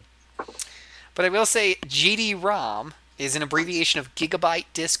time. But I will say GD-ROM is an abbreviation of Gigabyte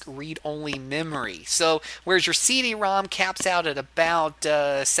Disk Read-Only Memory. So whereas your CD-ROM caps out at about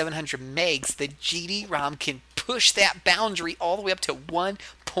 700 megs, the GD-ROM can push that boundary all the way up to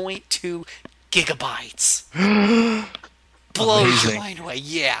 1.2 gigabytes. Blows your Amazing. mind away.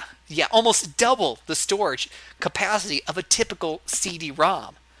 Yeah, almost double the storage capacity of a typical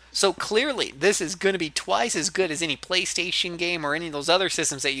CD-ROM. So clearly, this is going to be twice as good as any PlayStation game or any of those other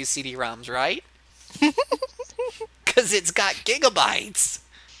systems that use CD-ROMs, right? Because it's got gigabytes.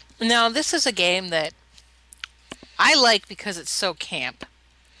 Now, this is a game that I like because it's so camp.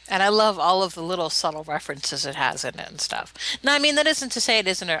 And I love all of the little subtle references it has in it and stuff. Now, I mean, that isn't to say it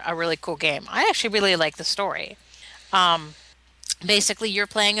isn't a really cool game. I actually really like the story. Basically, you're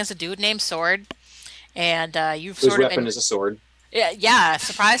playing as a dude named Sword, and you've Whose sort of weapon is a sword. yeah.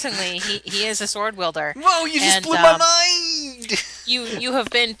 Surprisingly, he is a sword wielder. Whoa, you just And, blew my mind! You have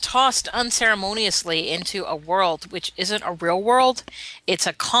been tossed unceremoniously into a world which isn't a real world. It's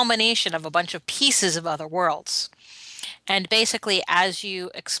a combination of a bunch of pieces of other worlds. And basically, as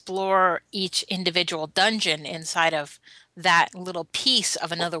you explore each individual dungeon inside of that little piece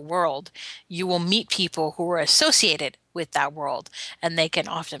of another world, you will meet people who are associated with that world, and they can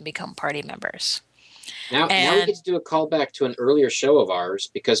often become party members. Now we And- get to do a callback to an earlier show of ours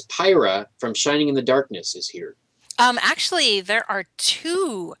because Pyra from Shining in the Darkness is here. Actually, there are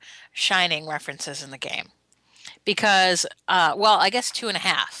two Shining references in the game because, well, I guess two and a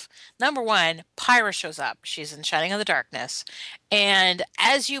half. Number one, Pyra shows up. She's in Shining in the Darkness. And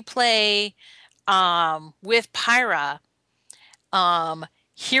as you play with Pyra,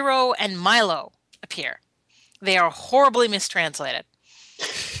 Hero and Milo appear. They are horribly mistranslated.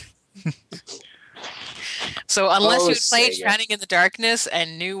 So unless Oh, you had played Sega. Shining in the Darkness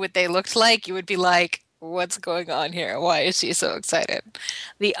and knew what they looked like, you would be like, what's going on here? Why is she so excited?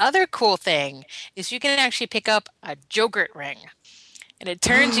 The other cool thing is you can actually pick up a Jogurt ring. And it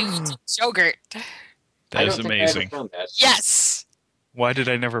turns you into Jogurt. I That don't is think I ever amazing. found that. Yes! Why did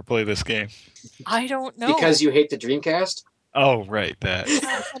I never play this game? I don't know. Because you hate the Dreamcast? Oh, right, that.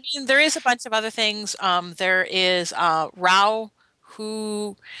 I mean, there is a bunch of other things. There is Rao,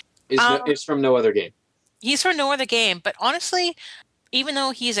 who It's from no other game. he's from no other game, but honestly, even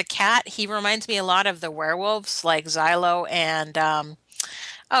though he's a cat, he reminds me a lot of the werewolves, like Xylo and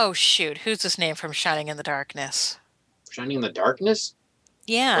oh shoot, who's his name from Shining in the Darkness? Shining in the Darkness?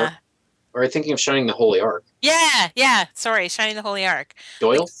 Yeah, Or are you thinking of Shining the Holy Ark? yeah. Sorry, Shining the Holy Ark.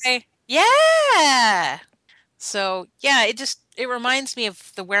 Doyle? Yeah. So yeah, it reminds me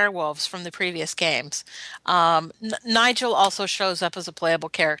of the werewolves from the previous games. Nigel also shows up as a playable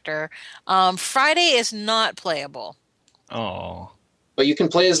character. Friday is not playable. Oh. But you can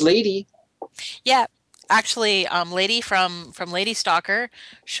play as Lady. Yeah. actually, lady from Lady Stalker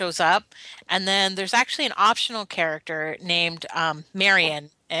shows up, and then there's actually an optional character named Marion,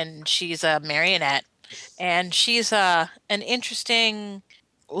 and she's a marionette, and she's an interesting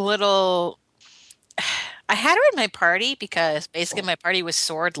little. I had her in my party because basically my party was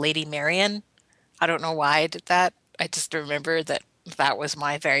Sword Lady Marion. I don't know why I did that. I just remember that that was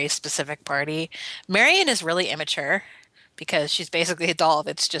my very specific party. Marion is really immature because she's basically a doll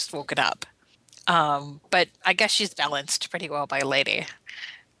that's just woken up. But I guess she's balanced pretty well by Lady.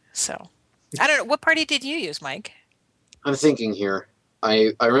 So I don't know. What party did you use, Mike? I'm thinking here.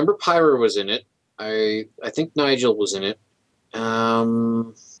 I remember Pyra was in it. I think Nigel was in it.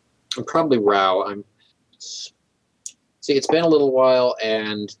 And probably Rao. See, it's been a little while,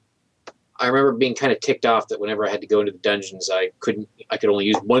 and I remember being kind of ticked off that whenever I had to go into the dungeons, I could only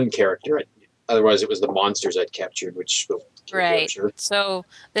use one character. Otherwise, it was the monsters I'd captured, which will Right. sure. So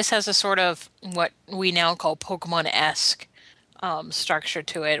this has a sort of what we now call Pokemon-esque structure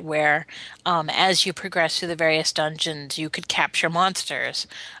to it, where as you progress through the various dungeons, you could capture monsters.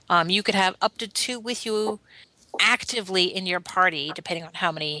 You could have up to two with you actively in your party, depending on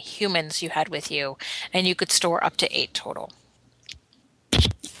how many humans you had with you, and you could store up to 8 total.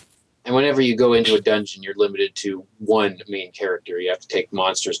 And whenever you go into a dungeon, you're limited to one main character. You have to take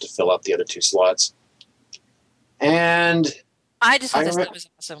monsters to fill out the other 2 slots. And I just thought this was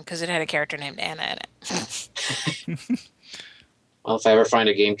awesome because it had a character named Anna in it. well, if I ever find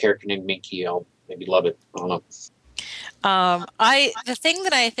a game character named Minky, I'll maybe love it. I don't know. The thing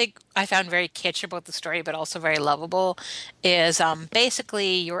that I think I found very kitsch about the story, but also very lovable, is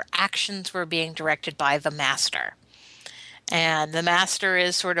basically your actions were being directed by the master. And the master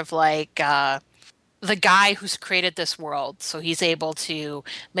is sort of like the guy who's created this world. So he's able to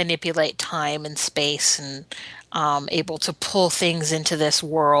manipulate time and space and able to pull things into this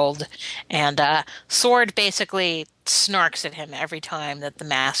world. And Sword basically snarks at him every time that the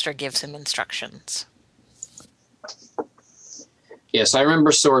master gives him instructions. Yes, I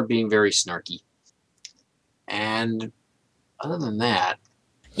remember Sword being very snarky. And other than that,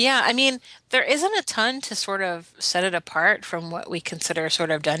 Yeah, I mean, there isn't a ton to sort of set it apart from what we consider sort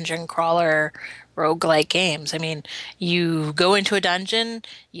of dungeon crawler roguelike games. I mean, you go into a dungeon,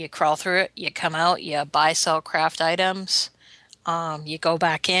 you crawl through it, you come out, you buy, sell, craft items, you go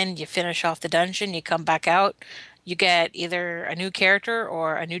back in, you finish off the dungeon, you come back out, you get either a new character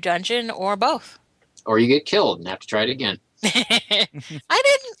or a new dungeon or both. or you get killed and have to try it again. I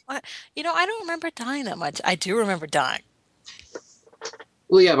didn't, I don't remember dying that much. I do remember dying.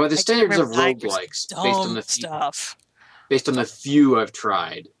 Well, yeah, by the I standards of remember dying for roguelikes, dumb stuff. based on the few I've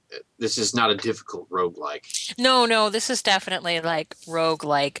tried, this is not a difficult roguelike. No, this is definitely like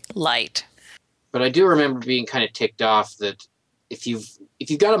roguelike light. But I do remember being kind of ticked off that if you've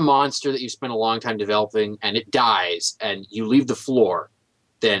got a monster that you spent a long time developing and it dies and you leave the floor,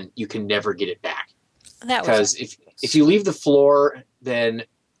 then you can never get it back. Because if you leave the floor, then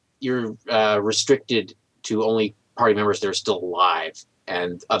you're restricted to only party members that are still alive,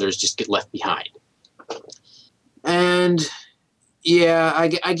 and others just get left behind. And yeah,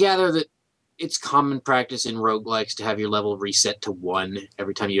 I gather that it's common practice in roguelikes to have your level reset to 1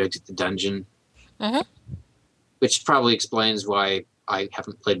 every time you exit the dungeon. Mm-hmm. Which probably explains why I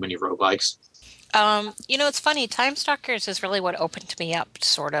haven't played many roguelikes. It's funny. Time Stalkers is really what opened me up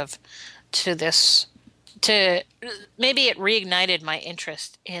sort of to this. Maybe it reignited my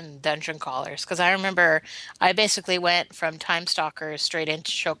interest in dungeon crawlers, because I remember I basically went from Time Stalkers straight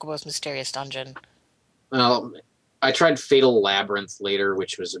into Chocobo's Mysterious Dungeon. Well, I tried Fatal Labyrinth later,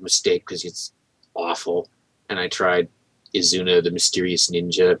 which was a mistake because it's awful. And I tried Izuna, the Mysterious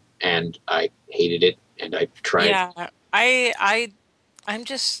Ninja, and I hated it. And I tried. Yeah, I'm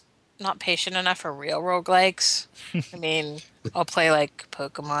just not patient enough for real roguelikes. I mean, I'll play like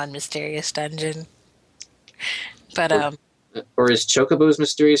Pokemon Mysterious Dungeon. But or is Chocobo's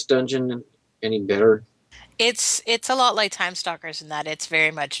Mysterious Dungeon any better? It's a lot like Time Stalkers in that it's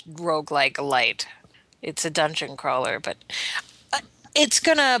very much roguelike light. It's a dungeon crawler, but it's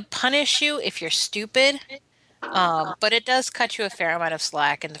gonna punish you if you're stupid. But it does cut you a fair amount of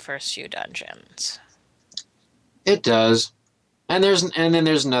slack in the first few dungeons. It does. And then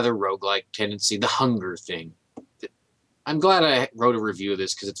there's another roguelike tendency, the hunger thing. I'm glad I wrote a review of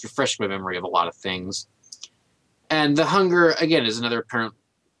this because it's refreshed my memory of a lot of things. And the hunger, again, is another apparent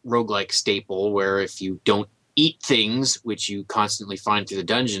roguelike staple where if you don't eat things, which you constantly find through the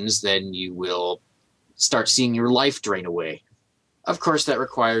dungeons, then you will start seeing your life drain away. Of course, that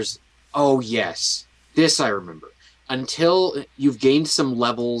requires... Oh, yes. This I remember. Until you've gained some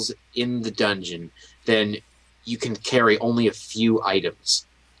levels in the dungeon, then you can carry only a few items.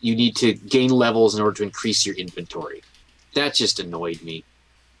 you need to gain levels in order to increase your inventory. That just annoyed me.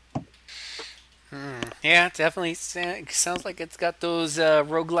 Yeah, it definitely sounds like it's got those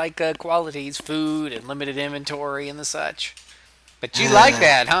roguelike qualities, food and limited inventory and the such. But you like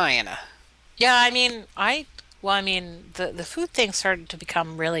that, huh, Anna? Yeah, the food thing started to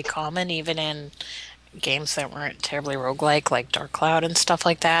become really common even in games that weren't terribly roguelike, like Dark Cloud and stuff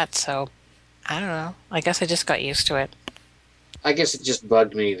like that. So, I don't know. I guess I just got used to it. I guess it just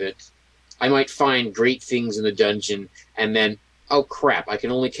bugged me that I might find great things in the dungeon, and then, oh crap, I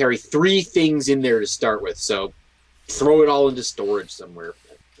can only carry 3 things in there to start with, so throw it all into storage somewhere.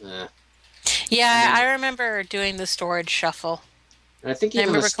 Yeah, I remember doing the storage shuffle. And I think I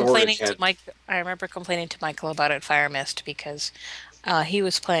even the remember storage had... I remember complaining to Michael about it, Fire Mist, because he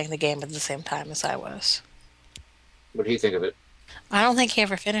was playing the game at the same time as I was. What do you think of it? I don't think he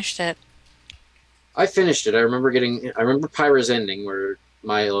ever finished it. I finished it. I remember Pyra's ending where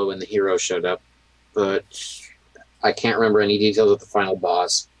Milo and the hero showed up, but I can't remember any details of the final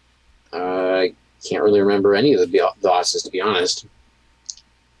boss. I can't really remember any of the bosses, to be honest. I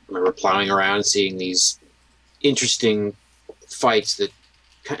remember plowing around, seeing these interesting fights that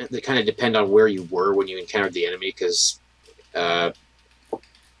kind of depend on where you were when you encountered the enemy, because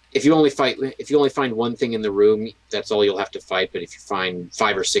if you only find one thing in the room, that's all you'll have to fight. But if you find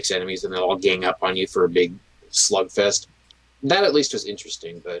 5 or 6 enemies, then they'll all gang up on you for a big slugfest. That at least was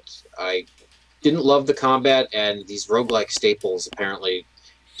interesting, but I didn't love the combat, and these roguelike staples apparently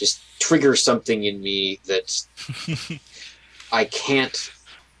just trigger something in me that I can't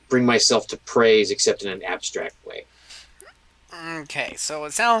bring myself to praise except in an abstract way. Okay, so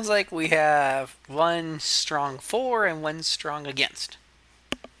it sounds like we have 1 strong for and 1 strong against.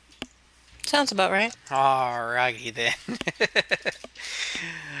 Sounds about right. Alrighty then.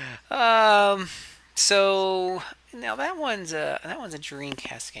 So now that one's a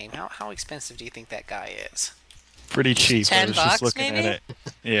Dreamcast game. How expensive do you think that guy is? Pretty cheap. I was just $10 looking maybe? at it.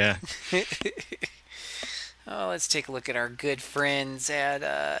 Yeah. Oh, let's take a look at our good friends at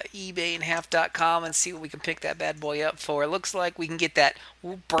eBay and Half.com and see what we can pick that bad boy up for. It looks like we can get that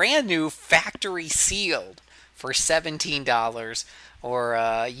brand new factory sealed for $17,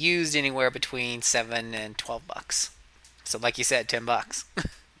 or used anywhere between $7 and $12. So, like you said, $10.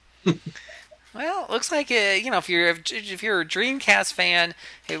 Well, it looks like if you're a Dreamcast fan,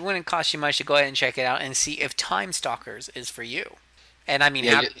 it wouldn't cost you much to go ahead and check it out and see if Time Stalkers is for you. And I mean,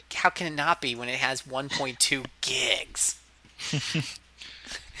 how can it not be when it has 1.2 gigs?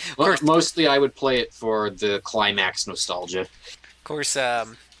 Well, mostly I would play it for the climax nostalgia. Of course,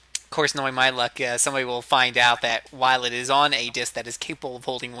 knowing my luck, somebody will find out that while it is on a disc that is capable of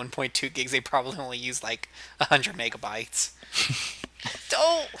holding 1.2 gigs, they probably only use like 100 megabytes.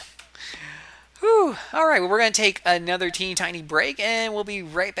 Oh! Whew. All right, well, we're going to take another teeny tiny break, and we'll be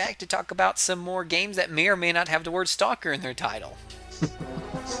right back to talk about some more games that may or may not have the word stalker in their title.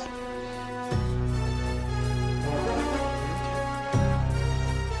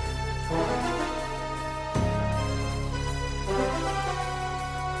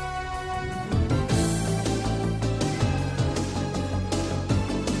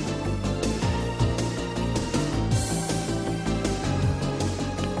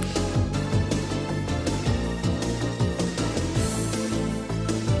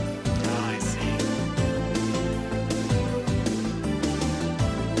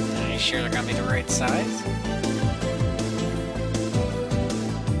 Sure they're gonna be the right size.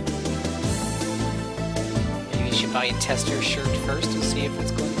 Maybe you should buy a tester shirt first to see if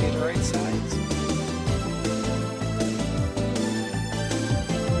it's going to be the right size.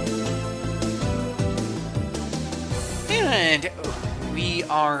 And we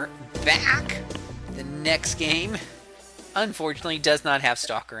are back. The next game, unfortunately, does not have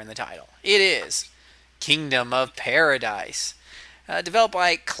Stalker in the title. It is Kingdom of Paradise. Developed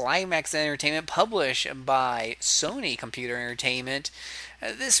by Climax Entertainment, published by Sony Computer Entertainment.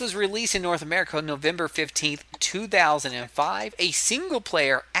 This was released in North America on November 15th, 2005. A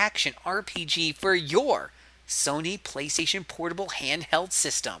single-player action RPG for your Sony PlayStation Portable handheld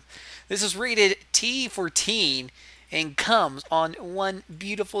system. This is rated T for teen and comes on one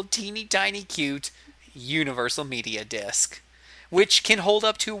beautiful, teeny tiny, cute Universal Media Disc, which can hold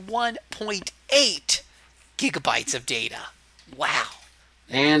up to 1.8 gigabytes of data. Wow.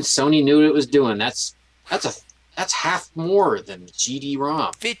 And Sony knew what it was doing. That's half more than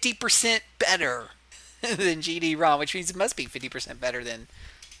GD-ROM. 50% better than GD-ROM, which means it must be 50% better than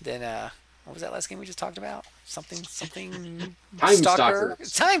what was that last game we just talked about? Something Time Stalker.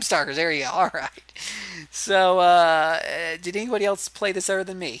 Time Stalkers, there you go. All right. So, did anybody else play this other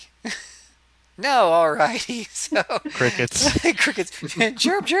than me? No, alrighty. So Crickets. crickets,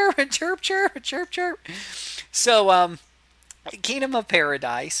 chirp, chirp, chirp, chirp, chirp, chirp. So, Kingdom of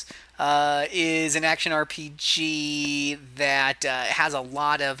Paradise is an action RPG that has a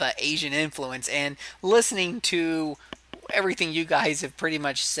lot of Asian influence. And listening to everything you guys have pretty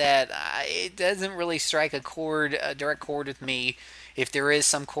much said, it doesn't really strike a direct chord with me. If there is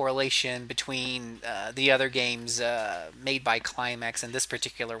some correlation between the other games made by Climax and this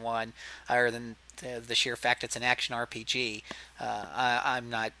particular one, other than the sheer fact it's an action RPG, I'm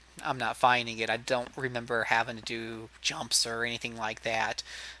not finding it. I don't remember having to do jumps or anything like that.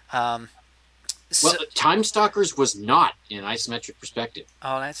 Um, so, Well, Time Stalkers was not in isometric perspective.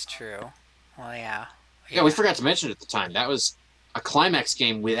 oh, that's true. Well, yeah. Yeah, we forgot to mention it at the time. That was a Climax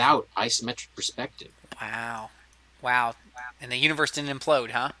game without isometric perspective. Wow. Wow. And the universe didn't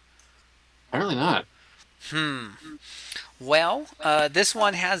implode, huh? Apparently not. Well, this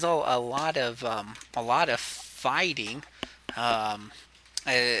one has a lot of fighting.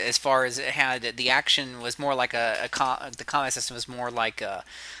 As far as it had, the action was more like the combat system was more like a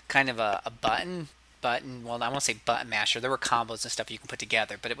kind of a button. Well, I won't say button masher. There were combos and stuff you can put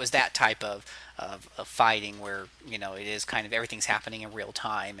together, but it was that type of fighting where it is kind of everything's happening in real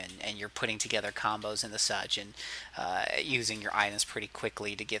time, and you're putting together combos and the such, and using your items pretty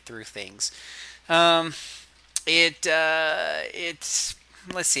quickly to get through things. It's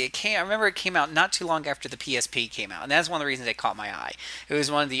let's see. I remember it came out not too long after the PSP came out, and that's one of the reasons it caught my eye. It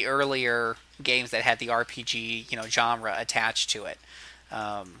was one of the earlier games that had the RPG genre attached to it.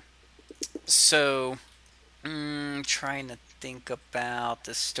 So, trying to think about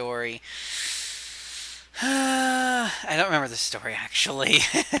the story. I don't remember the story actually.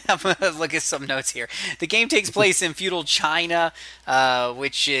 I'm gonna look at some notes here. The game takes place in feudal China,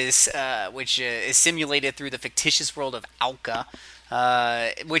 which is simulated through the fictitious world of Alka,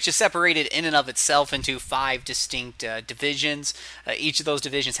 which is separated in and of itself into 5 distinct divisions. Each of those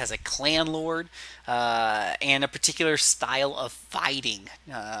divisions has a clan lord and a particular style of fighting.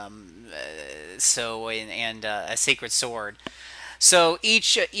 And a sacred sword. So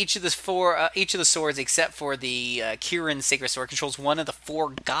each of the swords, except for the Kirin Sacred Sword, controls one of the 4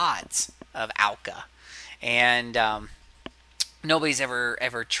 gods of Alka, and nobody's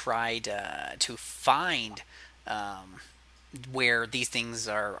ever tried to find where these things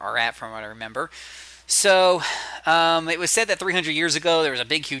are at, from what I remember. So, it was said that 300 years ago there was a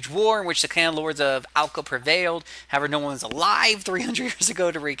big, huge war in which the clan lords of Alka prevailed. However, no one was alive 300 years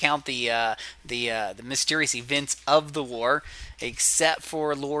ago to recount the mysterious events of the war, except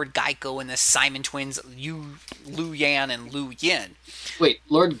for Lord Geico and the Simon twins, Lu Yan and Lu Yin. Wait,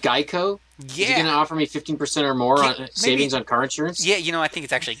 Lord Geico? Is he Yeah. going to offer me 15% or more on savings on car insurance? Yeah, I think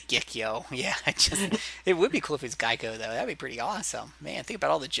it's actually Gikyo. Yeah, it would be cool if it's Geico, though. That'd be pretty awesome. Man, think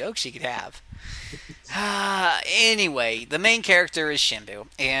about all the jokes you could have. Anyway, the main character is Shimbu,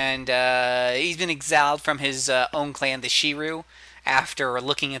 and he's been exiled from his own clan, the Shiru, after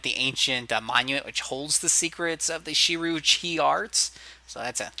looking at the ancient monument which holds the secrets of the Shiru Chi arts. So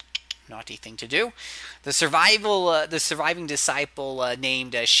that's a naughty thing to do. The surviving disciple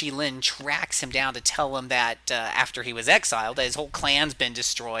named Shilin tracks him down to tell him that after he was exiled, that his whole clan's been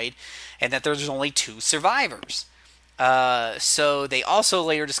destroyed, and that there's only 2 survivors. So they also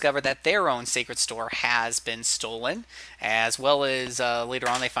later discover that their own sacred store has been stolen, as well as later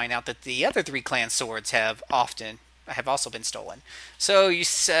on they find out that the other 3 clan swords have also been stolen. So you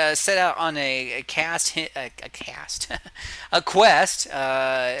set out on a quest,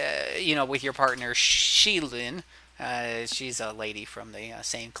 with your partner Shilin. She's a lady from the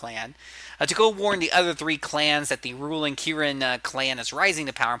same clan, to go warn the other 3 clans that the ruling Kirin clan is rising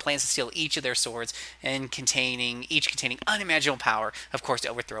to power and plans to steal each of their swords, and each containing unimaginable power, of course, to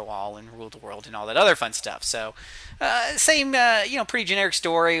overthrow all and rule the world and all that other fun stuff. So, same, pretty generic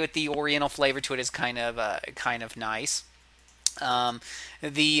story with the Oriental flavor to it is kind of nice. The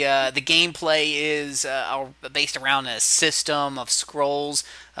gameplay is based around a system of scrolls.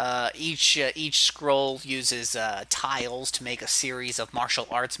 Each scroll uses tiles to make a series of martial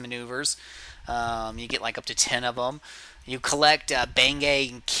arts maneuvers. You get like up to 10 of them. You collect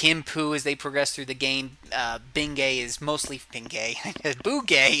Bengay and Kimpu as they progress through the game. Bengay is mostly Bengay.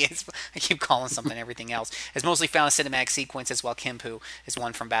 Bugay is, I keep calling something everything else, is mostly found in cinematic sequences, while Kimpu is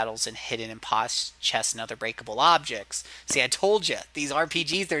won from battles and hidden in pots, chests, and other breakable objects. See, I told you, these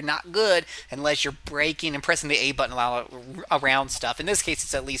RPGs, they're not good unless you're breaking and pressing the A button around stuff. In this case,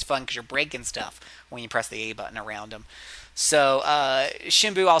 it's at least fun because you're breaking stuff when you press the A button around them. So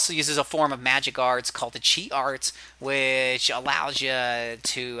Shimbu also uses a form of magic arts called the Chi Arts, which allows you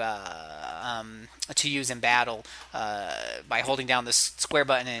to use in battle by holding down the square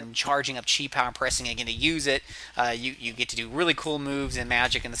button and charging up Chi power and pressing again to use it. You get to do really cool moves in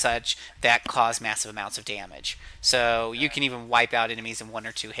magic and such that cause massive amounts of damage. So you can even wipe out enemies in 1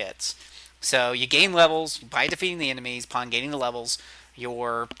 or 2 hits. So you gain levels by defeating the enemies. Upon gaining the levels,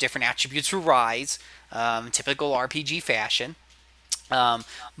 your different attributes will rise, typical RPG fashion.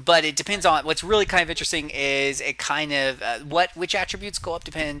 But it depends on what's really kind of interesting is it kind of which attributes go up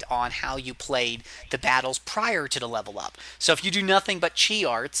depend on how you played the battles prior to the level up. So if you do nothing but Chi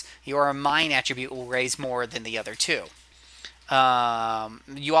arts, your mind attribute will raise more than the other two.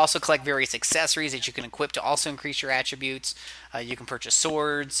 You also collect various accessories that you can equip to also increase your attributes. You can purchase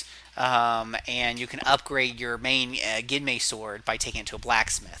swords, and you can upgrade your main Ginmei sword by taking it to a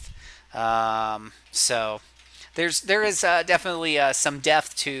blacksmith. So there is definitely some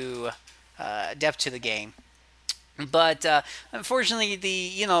depth to the game. But unfortunately,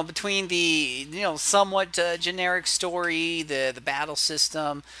 between the somewhat generic story, the battle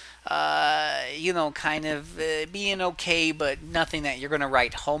system, kind of being okay, but nothing that you're going to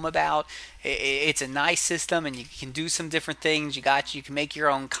write home about. It's a nice system, and you can do some different things. You can make your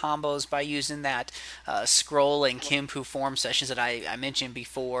own combos by using that scroll and Kenpu form sessions that I mentioned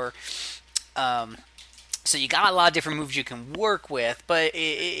before. So you got a lot of different moves you can work with, but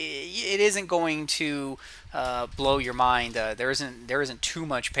it isn't going to blow your mind. There isn't too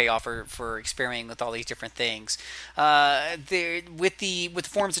much payoff for experimenting with all these different things. With the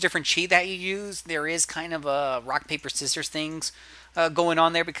forms of different chi that you use, there is kind of a rock paper scissors things going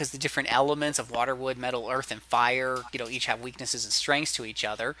on there because the different elements of water, wood, metal, earth, and fire, each have weaknesses and strengths to each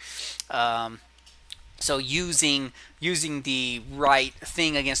other. So using the right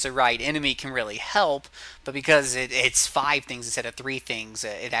thing against the right enemy can really help, but because it's 5 things instead of 3 things,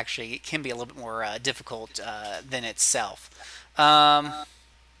 it can be a little bit more difficult than itself.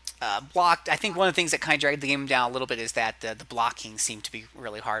 Blocked. I think one of the things that kind of dragged the game down a little bit is that the blocking seemed to be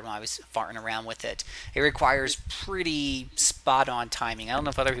really hard when I was farting around with it. It requires pretty spot-on timing. I don't know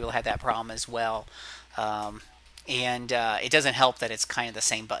if other people had that problem as well. And it doesn't help that it's kind of the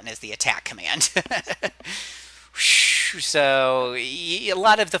same button as the attack command. So a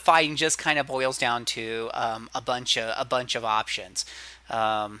lot of the fighting just kind of boils down to a bunch of options.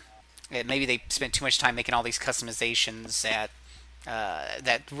 Maybe they spent too much time making all these customizations that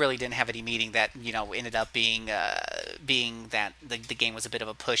really didn't have any meaning. That ended up being that the game was a bit of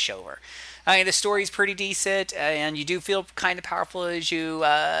a pushover. I mean, the story's pretty decent, and you do feel kind of powerful as you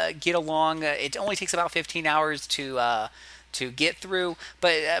get along. It only takes about 15 hours to get through,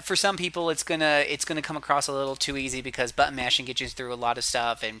 but for some people, it's gonna come across a little too easy because button mashing gets you through a lot of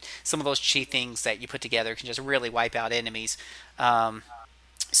stuff, and some of those cheat things that you put together can just really wipe out enemies.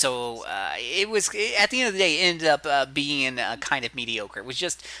 So it was, at the end of the day, it ended up being kind of mediocre. It was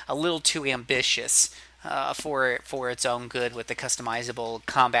just a little too ambitious for its own good with the customizable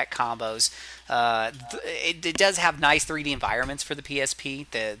combat combos. It does have nice 3D environments for the PSP.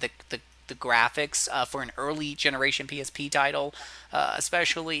 The graphics for an early generation PSP title,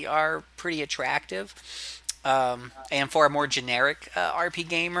 especially, are pretty attractive. And for a more generic RP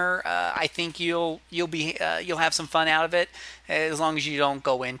gamer, I think you'll have some fun out of it as long as you don't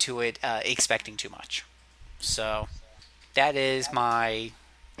go into it expecting too much. So that is my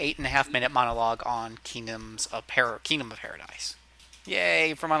 8.5-minute monologue on Kingdom of Paradise.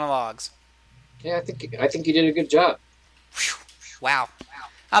 Yay for monologues! Yeah, I think you did a good job. Whew. Wow,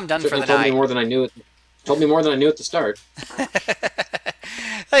 I'm done Certainly for the night. Told me more than I knew at the start.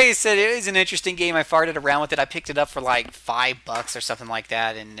 Like I said, it was an interesting game. I farted around with it. I picked it up for like $5 or something like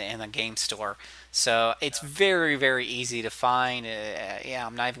that in a game store. So it's very, very easy to find.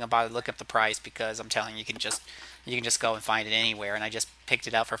 I'm not even gonna bother to look up the price because I'm telling you, you can just go and find it anywhere. And I just picked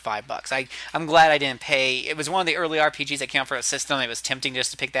it up for $5. I'm glad I didn't pay. It was one of the early RPGs that came out for a system. It was tempting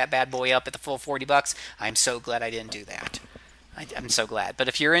just to pick that bad boy up at the full $40. I'm so glad I didn't do that. I'm so glad. But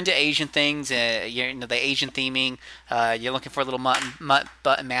if you're into Asian things, you're into the Asian theming, you're looking for a little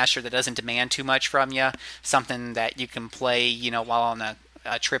button masher that doesn't demand too much from you, something that you can play, while on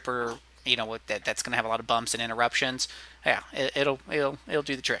a trip or, that's going to have a lot of bumps and interruptions. Yeah, it'll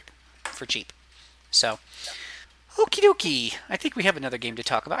do the trick for cheap. So, okie dokie. I think we have another game to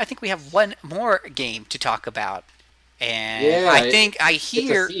talk about. I think we have one more game to talk about, and yeah,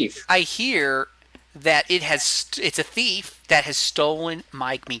 I hear that it's a thief that has stolen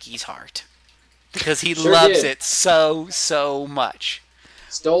Mike Meeke's heart because he loves it so much.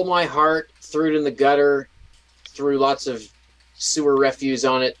 Stole my heart, threw it in the gutter, threw lots of sewer refuse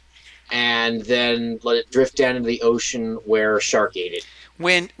on it. and then let it drift down into the ocean where a shark ate it.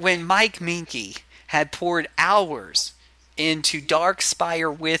 When Mike Minky had poured hours into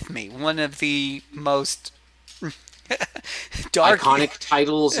Darkspire with me, one of the most dark Iconic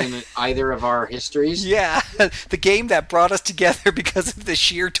titles in either of our histories. Yeah, the game that brought us together because of the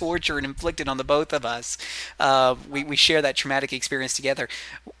sheer torture it inflicted on the both of us. We share that traumatic experience together.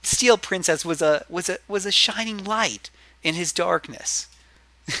 Steel Princess was a shining light in his darkness.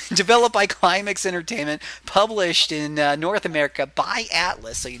 Developed by Climax Entertainment, published in North America by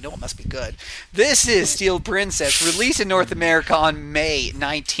Atlas, so you know it must be good. This is Steel Princess, released in North America on May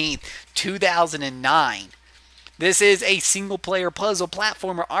 19th, 2009. This is a single-player puzzle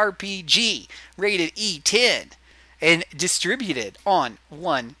platformer RPG, rated E10, and distributed on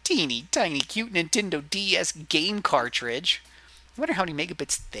one teeny tiny cute Nintendo DS game cartridge. I wonder how many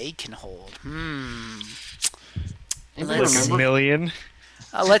megabits they can hold. Like a million.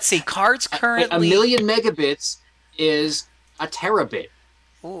 Let's see. Cards currently... A million megabits is a terabit.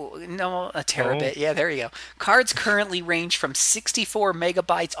 Ooh, no, a terabit. Yeah, there you go. Cards currently range from 64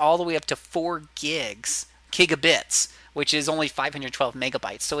 megabytes all the way up to 4 gigabits, which is only 512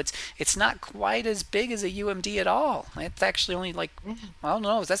 megabytes. So it's not quite as big as a UMD at all. It's actually only like, I don't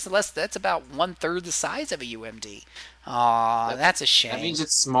know, that's about 1/3 the size of a UMD. Aw, that's a shame. That means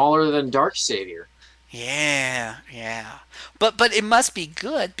it's smaller than Dark Savior. Yeah. But it must be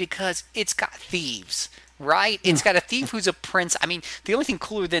good because it's got thieves, right? It's got a thief who's a prince. I mean, the only thing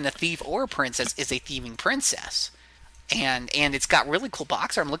cooler than a thief or a princess is a thieving princess. And it's got really cool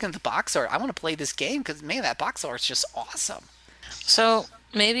box art. I'm looking at the box art. I want to play this game because, man, that box art is just awesome. So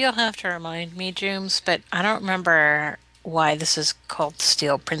maybe you'll have to remind me, Jooms, but I don't remember why this is called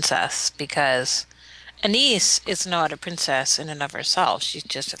Steel Princess, because Anise is not a princess in and of herself. She's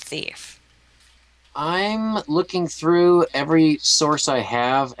just a thief. I'm looking through every source I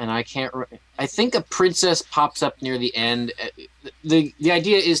have, and I can't... I think a princess pops up near the end. The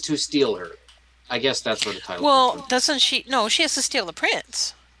idea is to steal her. I guess that's what the title is. Well, doesn't she... No, she has to steal the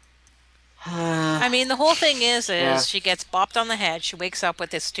prince. I mean, the whole thing is she gets bopped on the head. She wakes up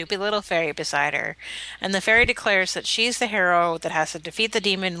with this stupid little fairy beside her. And the fairy declares that she's the hero that has to defeat the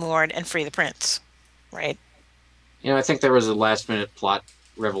demon lord and free the prince. Right? You know, I think there was a last-minute plot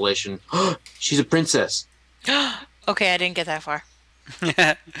revelation. She's a princess. Okay, I didn't get that far.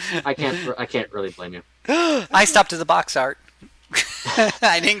 I can't really blame you. I stopped at the box art.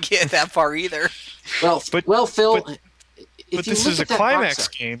 I didn't get that far either. Well, Phil... But this is a Climax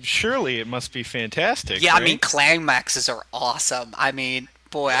game. Surely it must be fantastic. Yeah, right? I mean, Climaxes are awesome. I mean,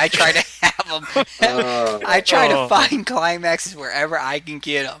 boy, I try to have them. I try to find Climaxes wherever I can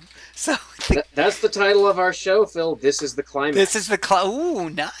get them. So that's the title of our show, Phil. This is the Climax. This is the Ooh,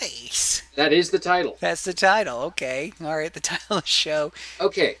 nice. That is the title. That's the title. Okay. All right, the title of the show.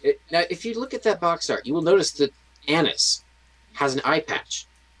 Okay. Now, if you look at that box art, you will notice that Anise has an eye patch.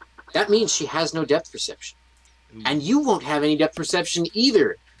 That means she has no depth perception. And you won't have any depth perception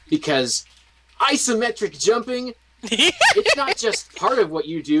either, because isometric jumping, it's not just part of what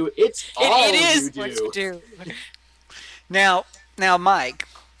you do, it's all it is you do. what you do. Now, Mike,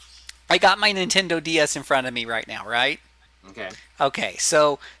 I got my Nintendo DS in front of me right now, right? Okay,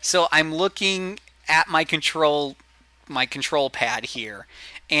 so I'm looking at my control pad here,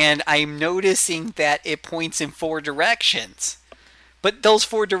 and I'm noticing that it points in 4 directions. But those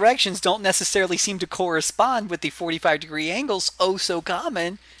 4 directions don't necessarily seem to correspond with the 45-degree angles so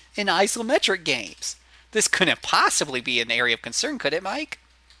common in isometric games. This couldn't possibly be an area of concern, could it, Mike?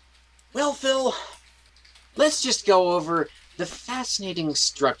 Well, Phil, let's just go over the fascinating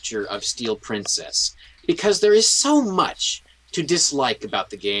structure of Steel Princess, because there is so much to dislike about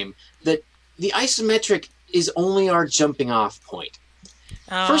the game that the isometric is only our jumping off point.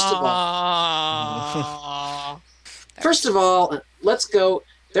 First of all, let's go.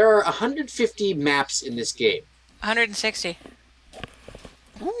 There are 150 maps in this game. 160.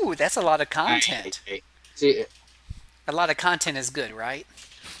 Ooh, that's a lot of content. See, a lot of content is good, right?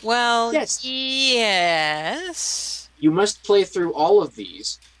 Well, yes. You must play through all of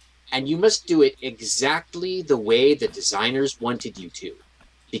these, and you must do it exactly the way the designers wanted you to.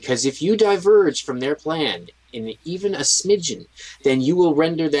 Because if you diverge from their plan in even a smidgen, then you will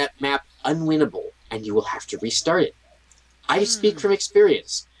render that map unwinnable, and you will have to restart it. I speak from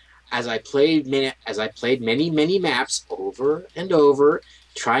experience, as I played many maps over and over,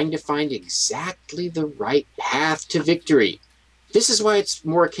 trying to find exactly the right path to victory. This is why it's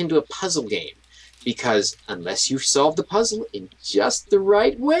more akin to a puzzle game, because unless you solve the puzzle in just the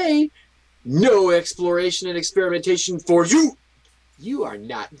right way, no exploration and experimentation for you. You are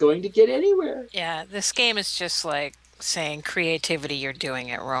not going to get anywhere. Yeah, this game is just like saying creativity, you're doing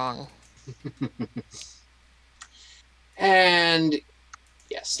it wrong. And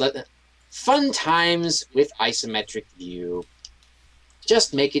yes, fun times with isometric view.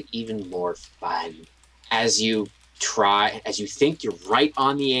 Just make it even more fun as you think you're right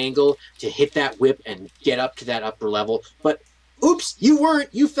on the angle to hit that whip and get up to that upper level. But oops, you weren't.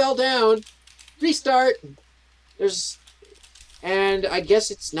 You fell down. Restart. And I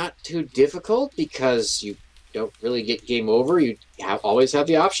guess it's not too difficult because you don't really get game over. You always have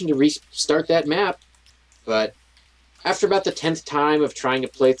the option to restart that map. But after about the 10th time of trying to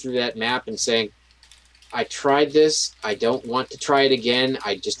play through that map and saying, I tried this, I don't want to try it again,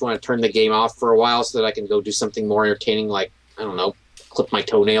 I just want to turn the game off for a while so that I can go do something more entertaining like, I don't know, clip my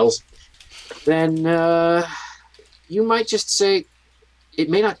toenails, then you might just say, it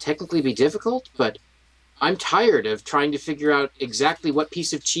may not technically be difficult, but I'm tired of trying to figure out exactly what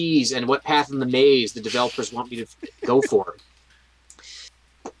piece of cheese and what path in the maze the developers want me to go for.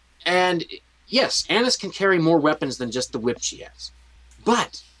 And yes, Annis can carry more weapons than just the whip she has.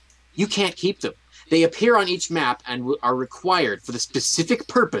 But you can't keep them. They appear on each map and are required for the specific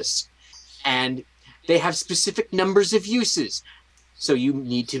purpose. And they have specific numbers of uses. So you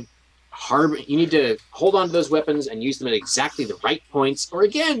need to hold on to those weapons and use them at exactly the right points, or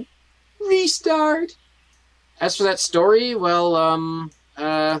again, restart. As for that story, well,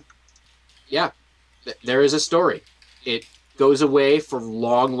 yeah, there is a story. It goes away for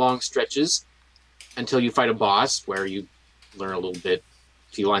long, long stretches until you fight a boss where you learn a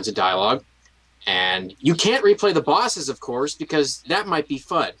few lines of dialogue. And you can't replay the bosses, of course, because that might be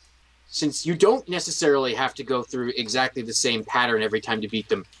fun, since you don't necessarily have to go through exactly the same pattern every time to beat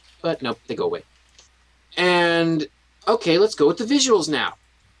them. But no, they go away. And, okay, let's go with the visuals now.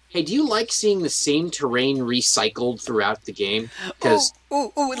 Hey, do you like seeing the same terrain recycled throughout the game?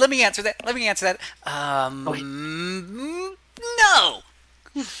 Let me answer that. No.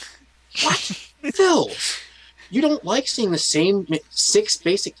 What? Phil, you don't like seeing the same 6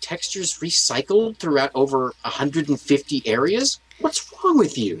 basic textures recycled throughout over 150 areas? What's wrong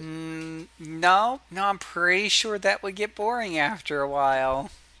with you? No, I'm pretty sure that would get boring after a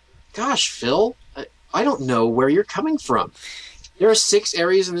while. Gosh, Phil, I don't know where you're coming from. There are 6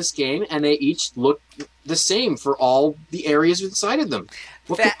 areas in this game, and they each look the same for all the areas inside of them.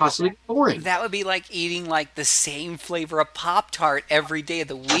 What could possibly be boring? That would be like eating like the same flavor of Pop-Tart every day of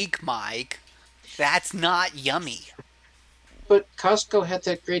the week, Mike. That's not yummy. But Costco had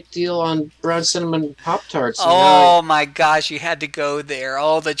that great deal on brown cinnamon Pop-Tarts. Oh my gosh, you had to go there.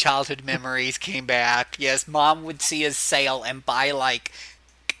 All the childhood memories came back. Yes, Mom would see a sale and buy like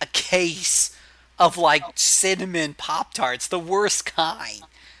a case of like cinnamon Pop-Tarts, the worst kind.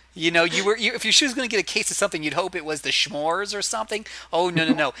 You know, if she was going to get a case of something, you'd hope it was the Schmores or something. Oh,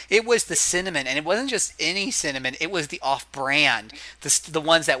 no. It was the cinnamon, and it wasn't just any cinnamon. It was the off-brand, the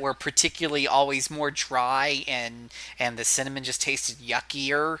ones that were particularly always more dry, and the cinnamon just tasted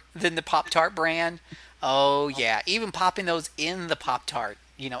yuckier than the Pop-Tart brand. Oh, yeah. Even popping those in the Pop-Tart,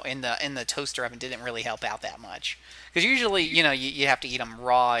 in the toaster oven didn't really help out that much. Because usually, you have to eat them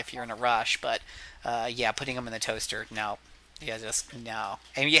raw if you're in a rush, but, putting them in the toaster, no. Yeah, just no.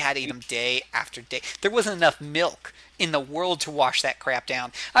 And you had to eat them day after day. There wasn't enough milk in the world to wash that crap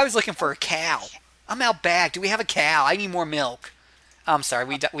down. I was looking for a cow. I'm out back. Do we have a cow? I need more milk. I'm sorry,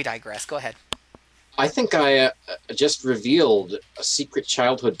 we digress. Go ahead. I think I just revealed a secret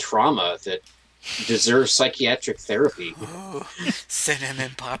childhood trauma that deserves psychiatric therapy.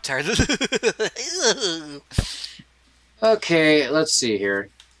 Cinnamon Pop-Tart. Okay, let's see here.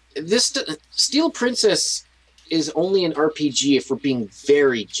 This Steel Princess is only an RPG if we're being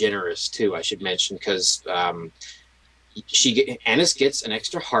very generous too, I should mention, because Annis gets an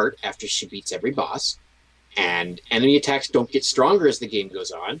extra heart after she beats every boss, and enemy attacks don't get stronger as the game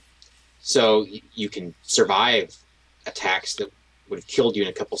goes on, so you can survive attacks that would have killed you in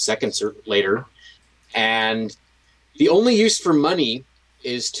a couple seconds or later. And the only use for money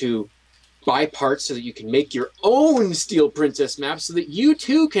is to buy parts so that you can make your own Steel Princess map so that you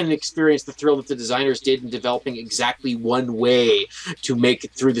too can experience the thrill that the designers did in developing exactly one way to make it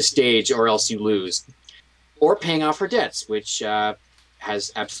through the stage, or else you lose. Or paying off her debts, which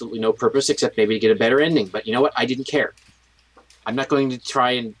has absolutely no purpose except maybe to get a better ending. But you know what? I didn't care. I'm not going to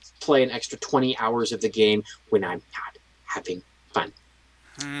try and play an extra 20 hours of the game when I'm not having fun.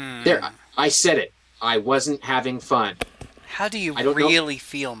 There, I said it. I wasn't having fun. How do you really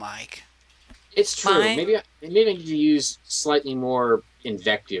feel, Mike? It's true. Maybe I need to use slightly more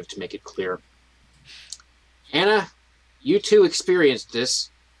invective to make it clear. Anna, you too experienced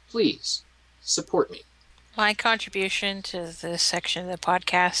this. Please, support me. My contribution to this section of the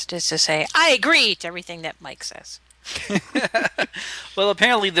podcast is to say, I agree to everything that Mike says. Well,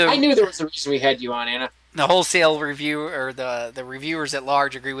 apparently I knew there was a reason we had you on, Anna. the wholesale review or the reviewers at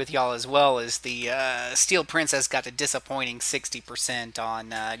large agree with y'all as well. Is the Steel Princess got a disappointing 60% on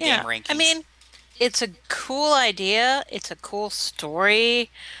game rankings? I mean, it's a cool idea. It's a cool story,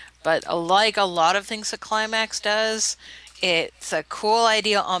 but like a lot of things that Climax does, it's a cool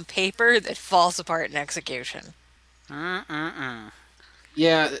idea on paper that falls apart in execution.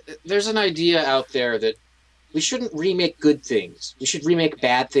 Yeah, there's an idea out there that we shouldn't remake good things. We should remake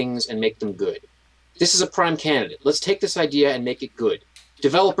bad things and make them good. This is a prime candidate. Let's take this idea and make it good.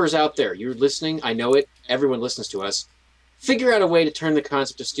 Developers out there, you're listening. I know it. Everyone listens to us. Figure out a way to turn the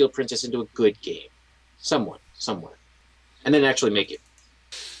concept of Steel Princess into a good game. Someone, somewhere. And then actually make it.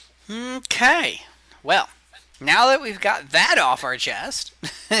 Okay. Well, now that we've got that off our chest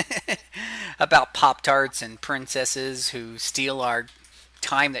about Pop-Tarts and princesses who steal our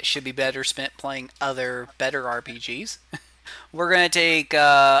time that should be better spent playing other better RPGs, we're going to take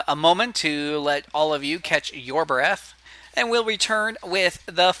a moment to let all of you catch your breath, and we'll return with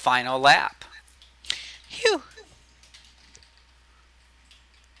the final lap. Phew.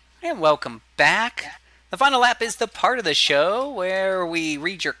 And welcome back. The final lap is the part of the show where we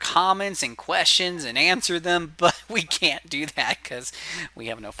read your comments and questions and answer them, but we can't do that because we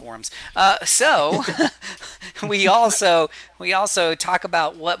have no forums. So we also talk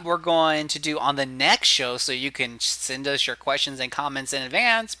about what we're going to do on the next show, so you can send us your questions and comments in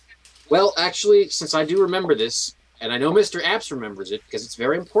advance. Well, actually, since I do remember this, and I know Mr. Apps remembers it because it's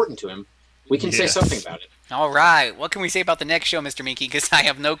very important to him, we can say something about it. All right. What can we say about the next show, Mr. Minky? Because I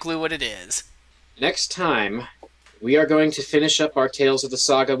have no clue what it is. Next time, we are going to finish up our Tales of the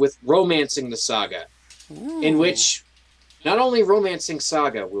Saga with Romancing the Saga, in which not only Romancing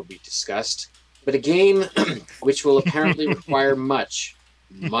Saga will be discussed, but a game which will apparently require much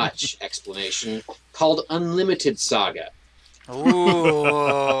explanation called Unlimited Saga. Ooh.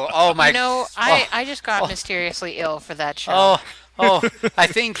 Oh, my... I just got mysteriously ill for that show. Oh, I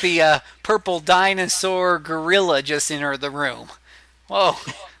think the purple dinosaur gorilla just entered the room. Whoa.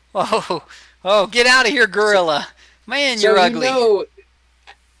 Oh, get out of here, gorilla. Man, you're ugly.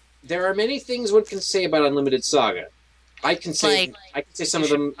 There are many things one can say about Unlimited Saga. I can say some of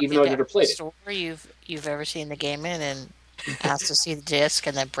them even though I've never played it. Story you've ever seen the game in and asked to see the disc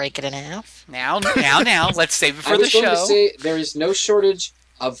and then break it in half? Now, let's save it for the show. I was going to say there is no shortage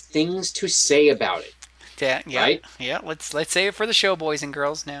of things to say about it. Yeah, right? Yeah, let's save it for the show, boys and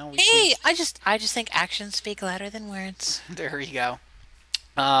girls. Now. I just think actions speak louder than words. There you go.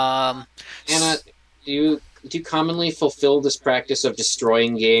 Anna, do you commonly fulfill this practice of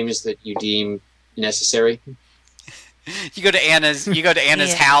destroying games that you deem necessary? You go to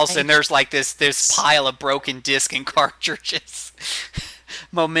Anna's house, and there's like this pile of broken disc and cartridges,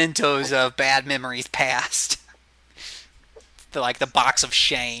 mementos of bad memories past. Like the box of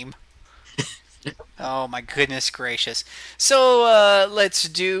shame. Oh my goodness gracious! So let's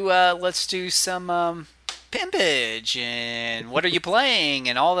do some pimpage and what are you playing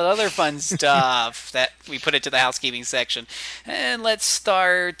and all that other fun stuff that we put into the housekeeping section. And let's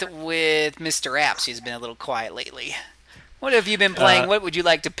start with Mr. Apps. He's been a little quiet lately. What have you been playing? What would you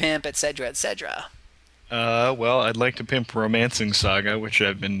like to pimp, etc., etc.? Well, I'd like to pimp Romancing Saga, which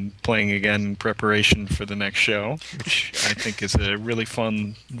I've been playing again in preparation for the next show, which I think is a really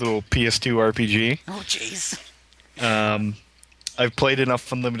fun little PS2 RPG. Oh, jeez. I've played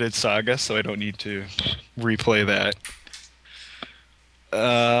enough Unlimited Saga, so I don't need to replay that.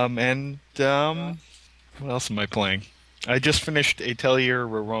 What else am I playing? I just finished Atelier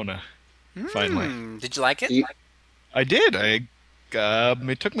Rorona, finally. Did you like it? I did.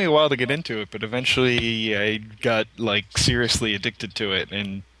 It took me a while to get into it, but eventually I got seriously addicted to it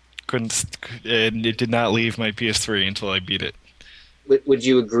and and it did not leave my PS3 until I beat it. Would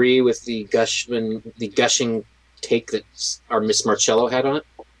you agree with the gushing take that our Miss Marcello had on it?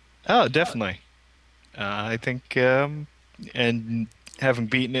 Oh, definitely. I think, and having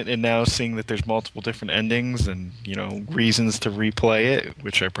beaten it and now seeing that there's multiple different endings and reasons to replay it,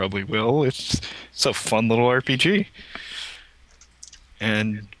 which I probably will, it's a fun little RPG.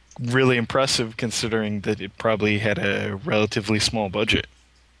 And really impressive considering that it probably had a relatively small budget.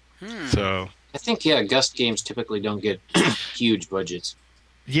 So I think, Gust games typically don't get huge budgets.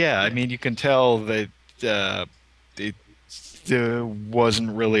 Yeah, I mean, you can tell that there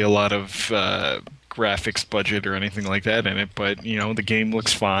wasn't really a lot of graphics budget or anything like that in it, but, the game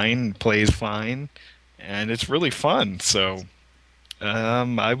looks fine, plays fine, and it's really fun. So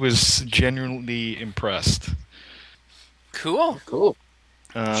I was genuinely impressed. Cool.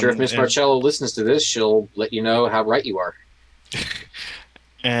 Sure, if Miss Marcello listens to this, she'll let you know how right you are.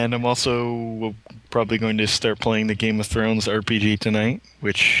 And I'm also probably going to start playing the Game of Thrones RPG tonight,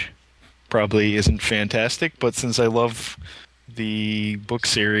 which probably isn't fantastic, but since I love the book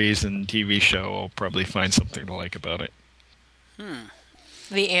series and TV show, I'll probably find something to like about it.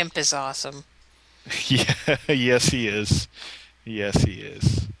 The imp is awesome. Yeah, yes, he is. Yes, he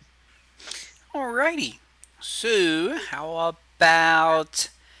is. Alrighty. So, how about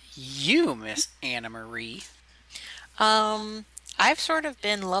you, Miss Anna Marie? Um, I've sort of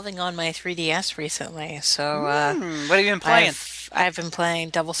been loving on my 3DS recently, so What have you been playing? I've been playing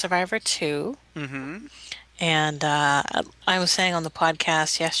Double Survivor 2, Mm-hmm. and I was saying on the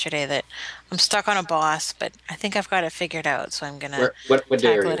podcast yesterday that I'm stuck on a boss, but I think I've got it figured out, so I'm gonna What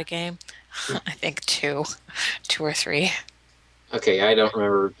day are tackle you? it a game. I think two or three. Okay, I don't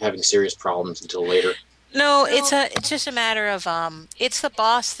remember having serious problems until later. No, it's just a matter of it's the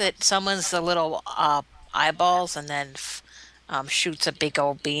boss that summons the little eyeballs and then shoots a big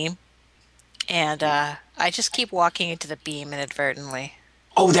old beam, and I just keep walking into the beam inadvertently.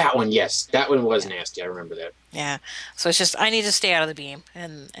 Oh, that one, yes. That one was nasty. I remember that. Yeah, so it's just I need to stay out of the beam,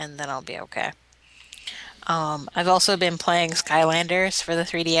 and then I'll be okay. I've also been playing Skylanders for the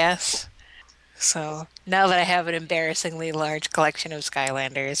 3DS. So now that I have an embarrassingly large collection of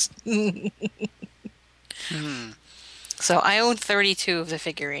Skylanders. So I own 32 of the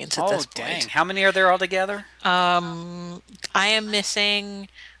figurines at Oh, this dang. point. How many are there altogether? I am missing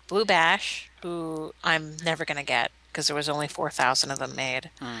Blue Bash, who I'm never going to get because there was only 4,000 of them made.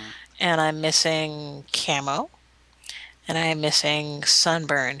 And I'm missing Camo. And I am missing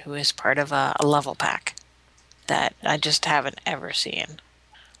Sunburn, who is part of a level pack that I just haven't ever seen.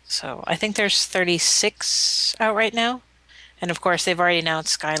 So I think there's 36 out right now. And of course, they've already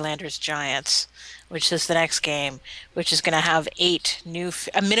announced Skylanders Giants, which is the next game, which is going to have a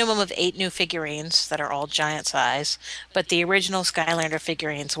minimum of 8 new figurines that are all giant size. But the original Skylander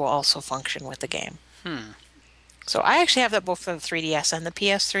figurines will also function with the game. So I actually have that both for the 3DS and the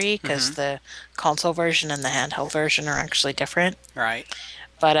PS3 because the console version and the handheld version are actually different. Right.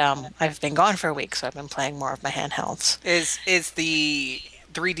 But I've been gone for a week, so I've been playing more of my handhelds. Is the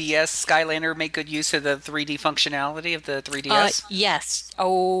 3DS Skylander make good use of the 3D functionality of the 3DS? Yes.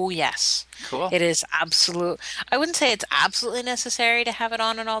 Oh, yes. Cool. It is absolute. I wouldn't say it's absolutely necessary to have it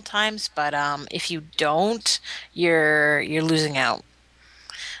on at all times, but if you don't, you're losing out.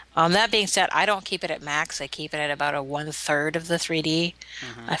 That being said, I don't keep it at max. I keep it at about a 1/3 of the 3D.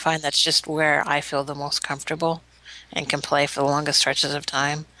 I find that's just where I feel the most comfortable and can play for the longest stretches of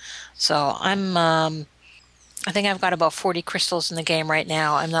time. So I think I've got about 40 crystals in the game right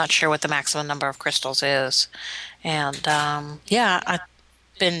now. I'm not sure what the maximum number of crystals is. And yeah, I've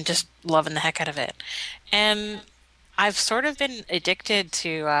been just loving the heck out of it. And I've sort of been addicted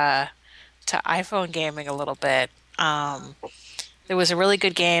to iPhone gaming a little bit. There was a really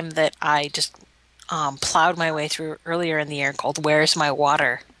good game that I just plowed my way through earlier in the year called Where's My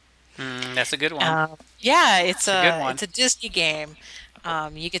Water? That's a good one. Yeah, it's a good one. it's a Disney game.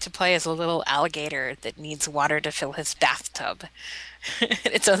 You get to play as a little alligator that needs water to fill his bathtub.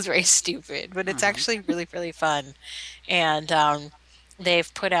 It sounds very stupid, but it's actually really, really fun. And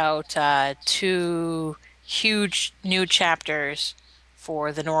they've put out 2 huge new chapters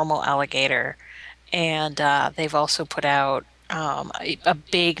for the normal alligator. And they've also put out a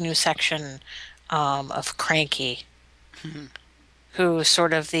big new section of Cranky, who's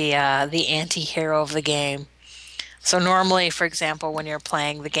sort of the anti-hero of the game. So normally, for example, when you're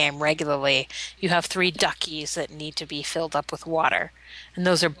playing the game regularly, you have 3 duckies that need to be filled up with water. And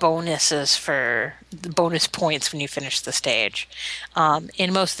those are bonuses for the bonus points when you finish the stage.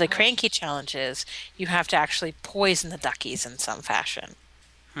 In most of the Cranky challenges, you have to actually poison the duckies in some fashion.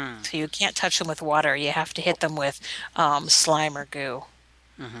 So you can't touch them with water. You have to hit them with slime or goo.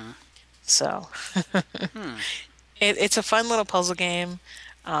 So it's a fun little puzzle game.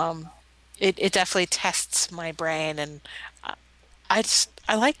 It definitely tests my brain, and I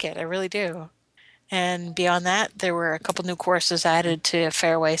like it. I really do. And beyond that, there were a couple new courses added to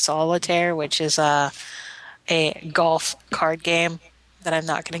Fairway Solitaire, which is a golf card game that I'm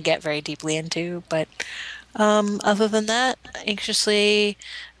not going to get very deeply into. But other than that, anxiously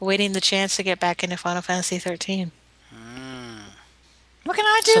awaiting the chance to get back into Final Fantasy 13. What can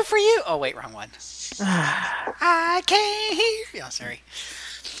I do for you? Oh, wait, wrong one. I can't hear you. Oh, sorry.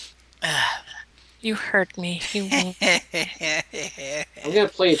 You hurt me. You won't. I'm going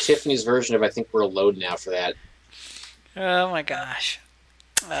to play Tiffany's version of I Think We're Alone now for that. Oh, my gosh.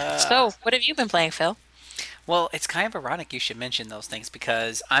 So, what have you been playing, Phil? Well, it's kind of ironic you should mention those things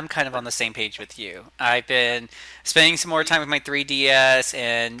because I'm kind of on the same page with you. I've been spending some more time with my 3DS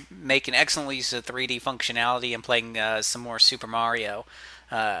and making excellent use of 3D functionality and playing some more Super Mario.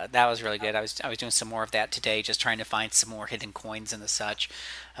 That was really good. I was doing some more of that today, just trying to find some more hidden coins and the such.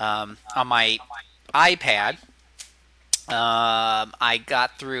 On my iPad, I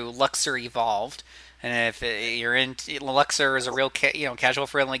got through Luxor Evolved, and if you're in Luxor is a real casual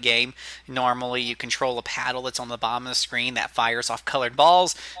friendly game. Normally, you control a paddle that's on the bottom of the screen that fires off colored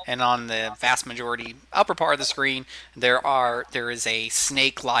balls, and on the vast majority upper part of the screen, there is a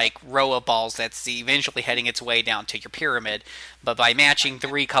snake-like row of balls that's eventually heading its way down to your pyramid. But by matching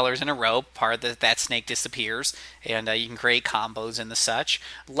 3 colors in a row, part of that snake disappears, and you can create combos and the such.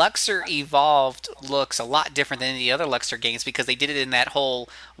 Luxor Evolved looks a lot different than the other Luxor games because they did it in that whole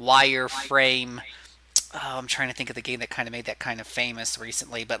wireframe. I'm trying to think of the game that kind of made that kind of famous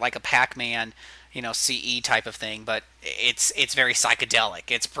recently, but like a Pac-Man, CE type of thing. But it's very psychedelic.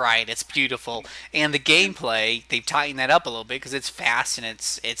 It's bright. It's beautiful, and the gameplay they've tightened that up a little bit because it's fast and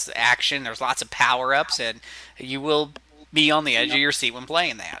it's action. There's lots of power-ups, and you will be on the edge of your seat when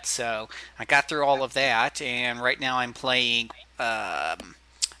playing that. So I got through all of that, and right now I'm playing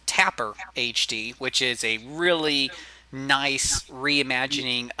Tapper HD, which is a really nice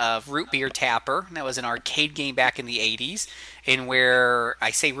reimagining of Root Beer Tapper. That was an arcade game back in the 80s, and where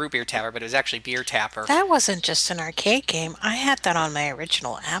I say Root Beer Tapper, but it was actually Beer Tapper. That wasn't just an arcade game. I had that on my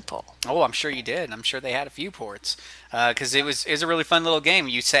original Apple. Oh, I'm sure you did. I'm sure they had a few ports because it was a really fun little game.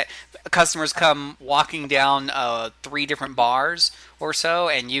 You set customers come walking down 3 different bars or so,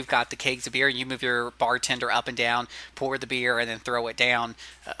 and you've got the kegs of beer. You move your bartender up and down, pour the beer, and then throw it down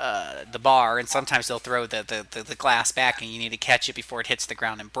the bar. And sometimes they'll throw the glass back, and you need to catch it before it hits the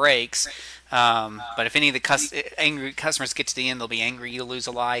ground and breaks. But if any of the angry customers get to the end, they'll be angry. You lose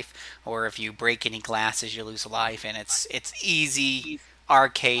a life, or if you break any glasses, you lose a life. And it's easy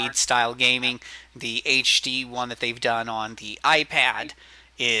arcade style gaming. The HD one that they've done on the iPad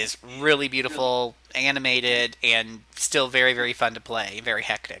is really beautiful, animated, and still very, very fun to play. Very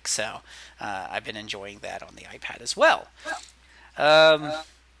hectic. So I've been enjoying that on the iPad as well.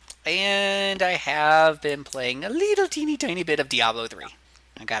 And I have been playing a little teeny tiny bit of Diablo 3.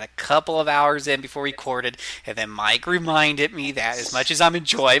 I got a couple of hours in before we recorded, and then Mike reminded me that as much as I'm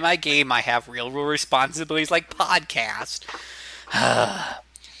enjoying my game, I have real world responsibilities like podcast.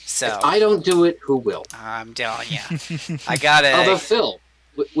 So If I don't do it, who will? I'm telling you, I gotta. Although Phil,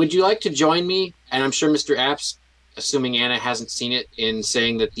 would you like to join me? And I'm sure Mr. Apps, assuming Anna hasn't seen it, in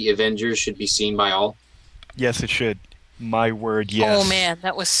saying that the Avengers should be seen by all. Yes, it should. My word, yes. Oh man,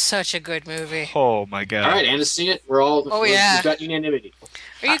 that was such a good movie. Oh my god. All right, Anna's seen it. We're all. Oh, yeah. We've got unanimity.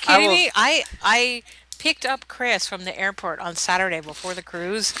 Are you kidding me? I picked up Chris from the airport on Saturday before the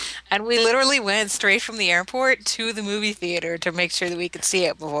cruise, and we literally went straight from the airport to the movie theater to make sure that we could see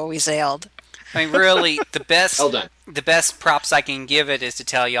it before we sailed. I mean, really, the best. Well done. The best props I can give it is to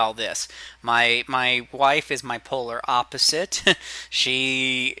tell y'all this. My wife is my polar opposite.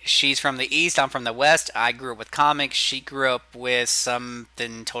 She's from the east. I'm from the west. I grew up with comics. She grew up with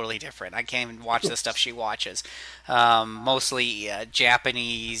something totally different. I can't even watch the stuff she watches. Mostly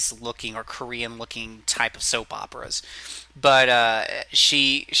Japanese looking or Korean looking type of soap operas. But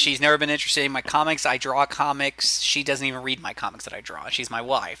she's never been interested in my comics. I draw comics. She doesn't even read my comics that I draw. She's my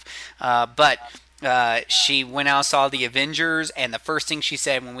wife. But she went out and saw the Avengers, and the first thing she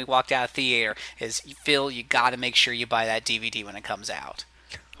said when we walked out of the theater is, "Phil, you got to make sure you buy that DVD when it comes out."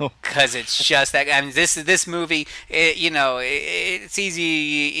 Because it's just that. I mean, this movie, it's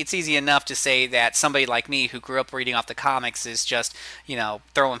easy enough to say that somebody like me who grew up reading off the comics is just,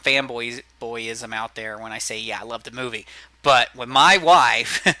 throwing fanboyism out there when I say, yeah, I love the movie. But when my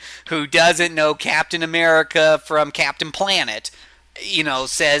wife, who doesn't know Captain America from Captain Planet,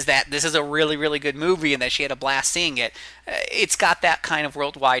 says that this is a really, really good movie and that she had a blast seeing it, it's got that kind of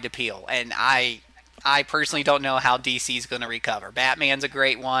worldwide appeal. And I personally don't know how DC's going to recover. Batman's a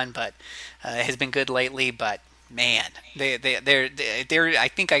great one, but has been good lately. But man, they're I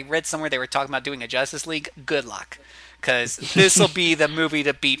think I read somewhere they were talking about doing a Justice League. Good luck, because this will be the movie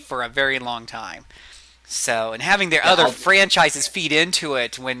to beat for a very long time. So, and having their other franchises feed into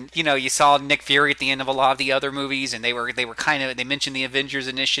it, when you saw Nick Fury at the end of a lot of the other movies, and they mentioned the Avengers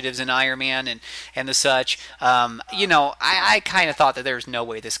initiatives in Iron Man and the such. I kind of thought that there's no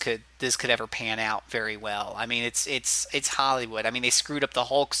way this could ever pan out very well. I mean, it's Hollywood. I mean, they screwed up the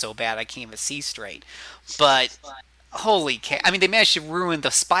Hulk so bad I can't even see straight. But holy cow! I mean, they managed to ruin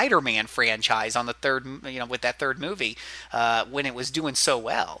the Spider-Man franchise on the third, with that third movie when it was doing so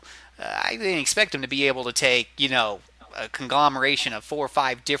well. I didn't expect them to be able to take, a conglomeration of 4 or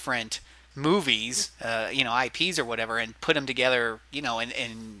 5 different movies, IPs or whatever, and put them together,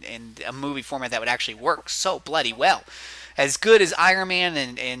 in a movie format that would actually work so bloody well. as good as Iron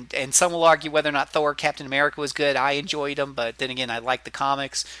Man, and some will argue whether or not Thor, Captain America was good. I enjoyed them, but then again, I like the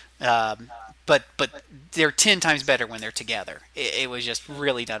comics. But they're 10 times better when they're together. It was just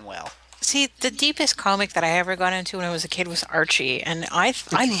really done well. See, the deepest comic that I ever got into when I was a kid was Archie, and I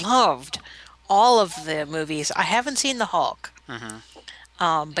loved all of the movies. I haven't seen the Hulk.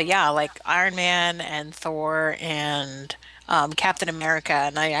 But yeah, like Iron Man and Thor and Captain America,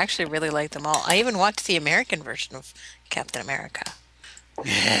 and I actually really liked them all. I even watched the American version of Captain America.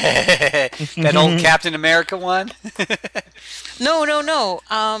 That old Captain America one? No.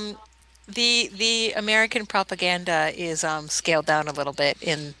 The American propaganda is scaled down a little bit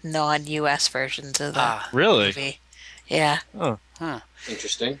in non-US versions of the Really? movie. Yeah. Oh.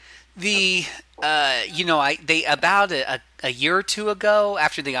 Interesting. They about a year or two ago,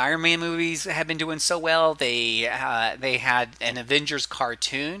 after the Iron Man movies had been doing so well, they had an Avengers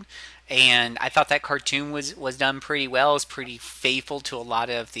cartoon, and I thought that cartoon was done pretty well. It's pretty faithful to a lot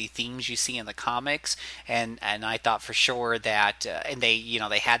of the themes you see in the comics, and I thought for sure that and they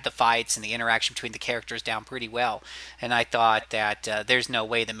had the fights and the interaction between the characters down pretty well, and I thought that there's no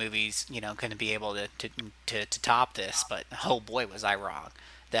way the movie's going to be able to top this, but oh boy was I wrong.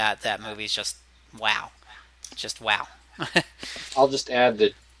 That movie's just wow. I'll just add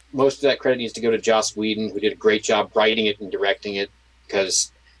that most of that credit needs to go to Joss Whedon, who did a great job writing it and directing it,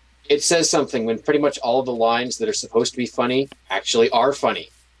 because it says something when pretty much all of the lines that are supposed to be funny actually are funny.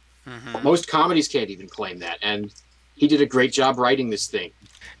 Most comedies can't even claim that, and he did a great job writing this thing.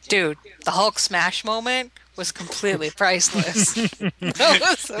 Dude, the Hulk smash moment was completely priceless. That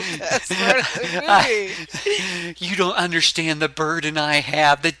was the best part of the movie. You don't understand the burden I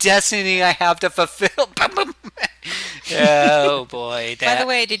have, the destiny I have to fulfill. Oh boy! By the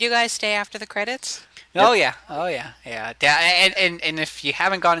way, did you guys stay after the credits? Oh yeah. And if you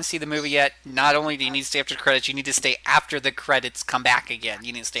haven't gone and see the movie yet, not only do you need to stay after the credits, you need to stay after the credits come back again.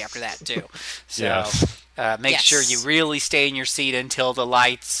 You need to stay after that too. So Yes. make sure you really stay in your seat until the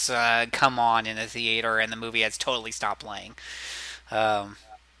lights come on in the theater and the movie has totally stopped playing. But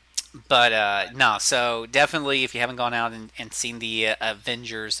no, so definitely if you haven't gone out and seen the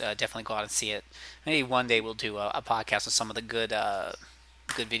Avengers, definitely go out and see it. Maybe one day we'll do a podcast with some of the good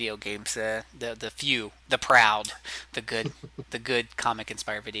video games, the good comic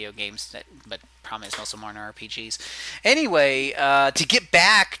inspired video games, but probably it's also modern RPGs. Anyway, to get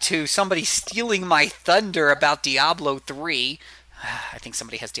back to somebody stealing my thunder about Diablo 3, I think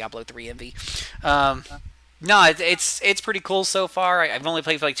somebody has Diablo 3 envy. No, it's pretty cool so far. I've only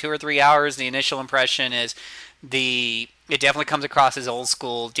played for like 2 or 3 hours. The initial impression is it definitely comes across as old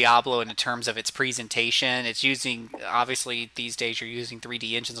school Diablo in terms of its presentation. It's using, obviously these days you're using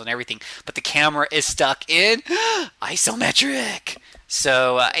 3D engines on everything, but the camera is stuck in isometric.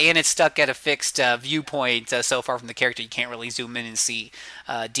 So, and it's stuck at a fixed viewpoint so far from the character, you can't really zoom in and see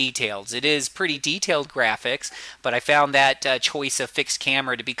details. It is pretty detailed graphics, but I found that choice of fixed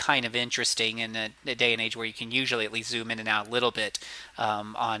camera to be kind of interesting in a day and age where you can usually at least zoom in and out a little bit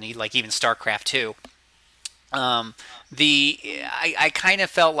on like even StarCraft 2. I kind of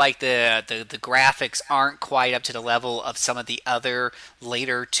felt like the graphics aren't quite up to the level of some of the other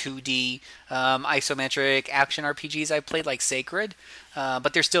later 2D isometric action RPGs I played, like Sacred,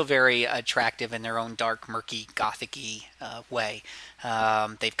 but they're still very attractive in their own dark, murky, gothic-y way.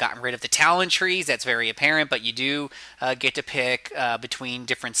 They've gotten rid of the talent trees. That's very apparent, but you do get to pick between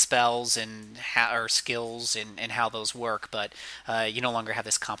different spells and or skills and how those work, but you no longer have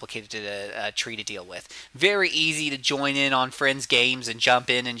this complicated tree to deal with. Very easy to join in on friends' games and jump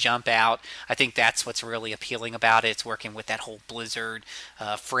in and jump out. I think that's what's really appealing about it. It's working with that whole Blizzard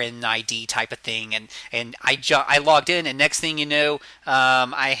friend ID type of thing, and I logged in, and next thing you know,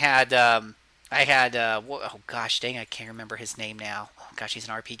 I had oh gosh dang, I can't remember his name now. Oh gosh, he's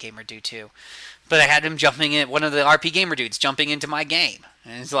an RP Gamer dude too. But I had him jumping in, one of the RP Gamer dudes jumping into my game.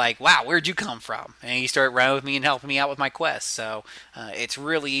 And it's like, wow, where'd you come from? And he started running with me and helping me out with my quests. So it's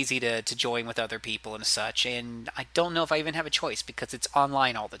really easy to join with other people and such. And I don't know if I even have a choice because it's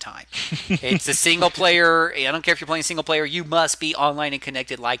online all the time. It's a single player. I don't care if you're playing single player. You must be online and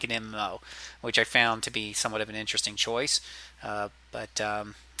connected like an MMO, which I found to be somewhat of an interesting choice. But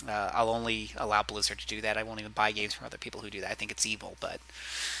I'll only allow Blizzard to do that. I won't even buy games from other people who do that. I think it's evil, but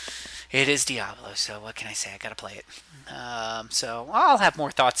it is Diablo, so what can I say? I gotta play it. So I'll have more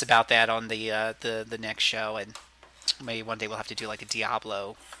thoughts about that on the next show, and maybe one day we'll have to do like a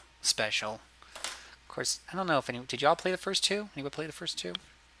Diablo special. Of course, I don't know if did y'all play the first two? Anyone play the first two?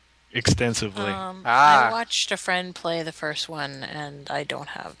 Extensively. I watched a friend play the first one, and I don't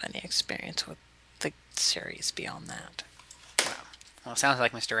have any experience with the series beyond that. Well, it sounds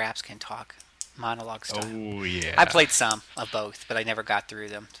like Mr. Apps can talk monologue style. Oh yeah. I played some of both, but I never got through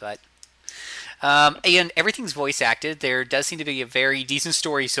them. But and everything's voice acted. There does seem to be a very decent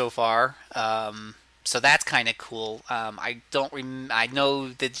story so far. So that's kind of cool. I know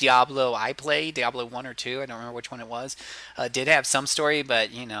the Diablo I played, Diablo 1 or 2, I don't remember which one it was, did have some story, but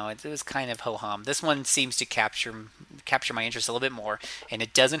it was kind of ho-hum. This one seems to capture my interest a little bit more, and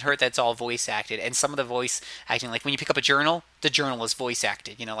it doesn't hurt that it's all voice acted. And some of the voice acting, like when you pick up a journal, the journal is voice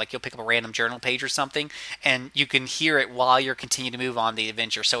acted. Like you'll pick up a random journal page or something, and you can hear it while you're continuing to move on the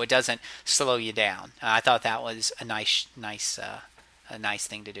adventure, so it doesn't slow you down. I thought that was a nice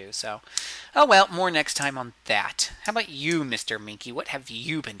thing to do. So, oh well, more next time on that. How about you, Mr. Minky? What have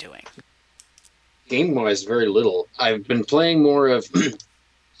you been doing? Game-wise, very little. I've been playing more of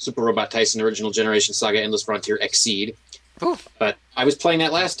Super Robot Tyson Original Generation Saga Endless Frontier Exceed. Ooh. But I was playing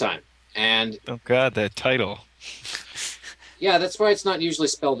that last time, and Oh god, that title. yeah, that's why it's not usually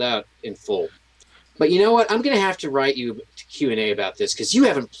spelled out in full. But you know what? I'm going to have to write you a Q&A about this, because you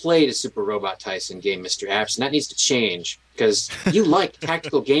haven't played a Super Robot Tyson game, Mr. Apps, and that needs to change, because you like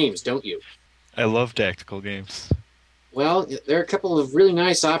tactical games, don't you? I love tactical games. Well, there are a couple of really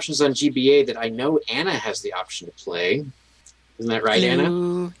nice options on GBA that I know Anna has the option to play. Isn't that right, Anna?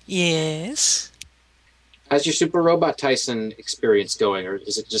 Hello. Yes. How's your Super Robot Tyson experience going, or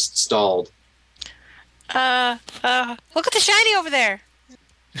is it just stalled? Look at the shiny over there.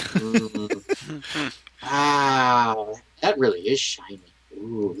 Wow, that really is shiny.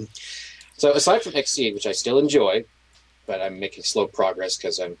 Ooh. So aside from Exceed, which I still enjoy, but I'm making slow progress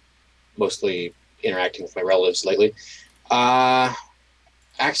because I'm mostly interacting with my relatives lately,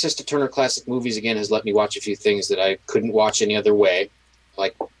 access to Turner Classic Movies again has let me watch a few things that I couldn't watch any other way,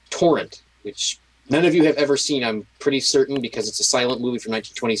 like Torrent, which none of you have ever seen, I'm pretty certain, because it's a silent movie from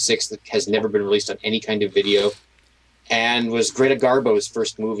 1926 that has never been released on any kind of video, and was Greta Garbo's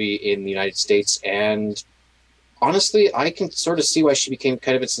first movie in the United States. And honestly, I can sort of see why she became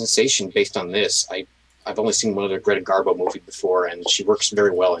kind of a sensation based on this. I've only seen one other Greta Garbo movie before, and she works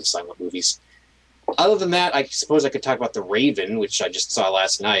very well in silent movies. Other than that, I suppose I could talk about The Raven, which I just saw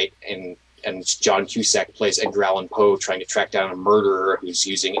last night, and John Cusack plays Edgar Allan Poe trying to track down a murderer who's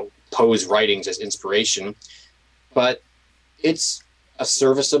using Poe's writings as inspiration. But it's a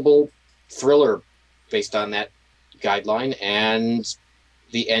serviceable thriller based on that guideline, and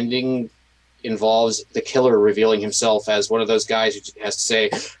the ending involves the killer revealing himself as one of those guys who has to say,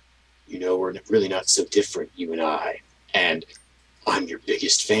 we're really not so different, you and I, and I'm your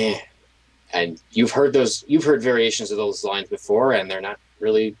biggest fan. And you've heard variations of those lines before, and they're not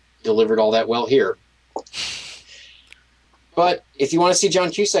really delivered all that well here. But if you want to see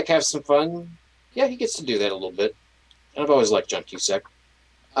John Cusack have some fun, yeah, he gets to do that a little bit. I've always liked John Cusack.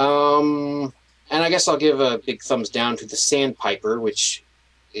 And I guess I'll give a big thumbs down to The Sandpiper, which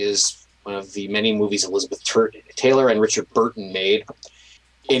is one of the many movies Elizabeth Taylor and Richard Burton made,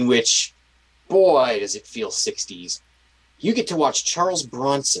 in which, boy, does it feel 60s. You get to watch Charles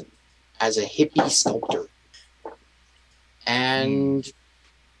Bronson as a hippie sculptor. And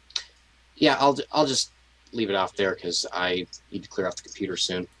yeah, I'll just leave it off there because I need to clear off the computer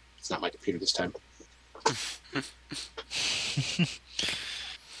soon. It's not my computer this time.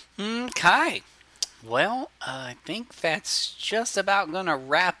 Okay. Well, I think that's just about going to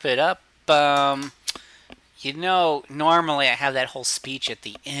wrap it up. Normally I have that whole speech at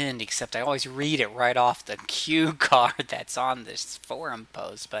the end, except I always read it right off the cue card that's on this forum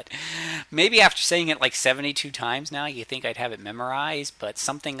post. But maybe after saying it like 72 times now, you think I'd have it memorized. But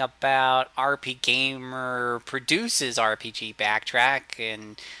something about RP Gamer produces RPG Backtrack,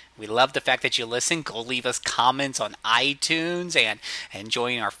 and we love the fact that you listen. Go leave us comments on iTunes and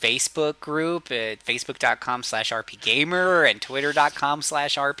join our Facebook group at facebook.com/rpgamer and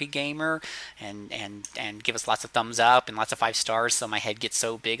twitter.com/rpgamer and give us lots of thumbs up and lots of 5 stars so my head gets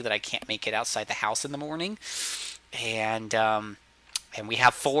so big that I can't make it outside the house in the morning. And we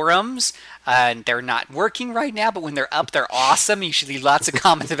have forums, and they're not working right now, but when they're up, they're awesome. You should leave lots of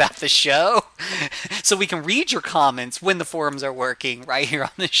comments about the show so we can read your comments when the forums are working right here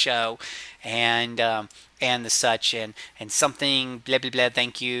on the show. And the such, and something, blah, blah, blah,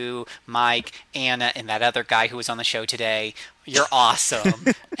 thank you, Mike, Anna, and that other guy who was on the show today. You're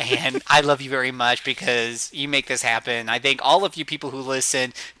awesome, and I love you very much because you make this happen. I thank all of you people who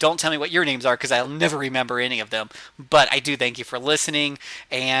listen. Don't tell me what your names are because I'll never remember any of them, but I do thank you for listening.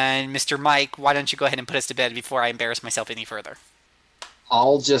 And Mr. Mike, why don't you go ahead and put us to bed before I embarrass myself any further?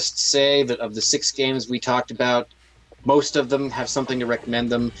 I'll just say that of the 6 games we talked about, most of them have something to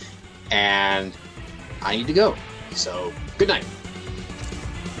recommend them, and I need to go. So, good night.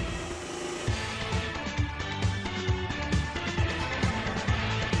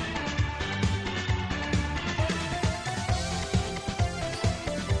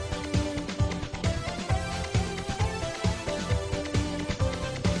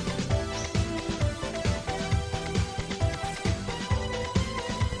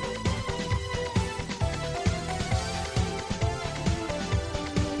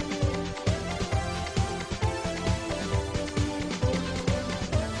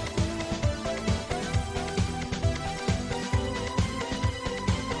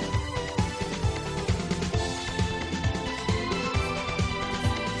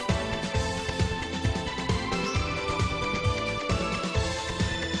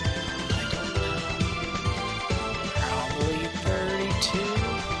 32.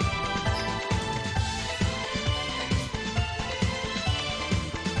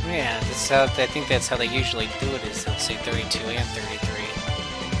 Yeah, I think that's how they usually do it, is they'll say 32 and 33.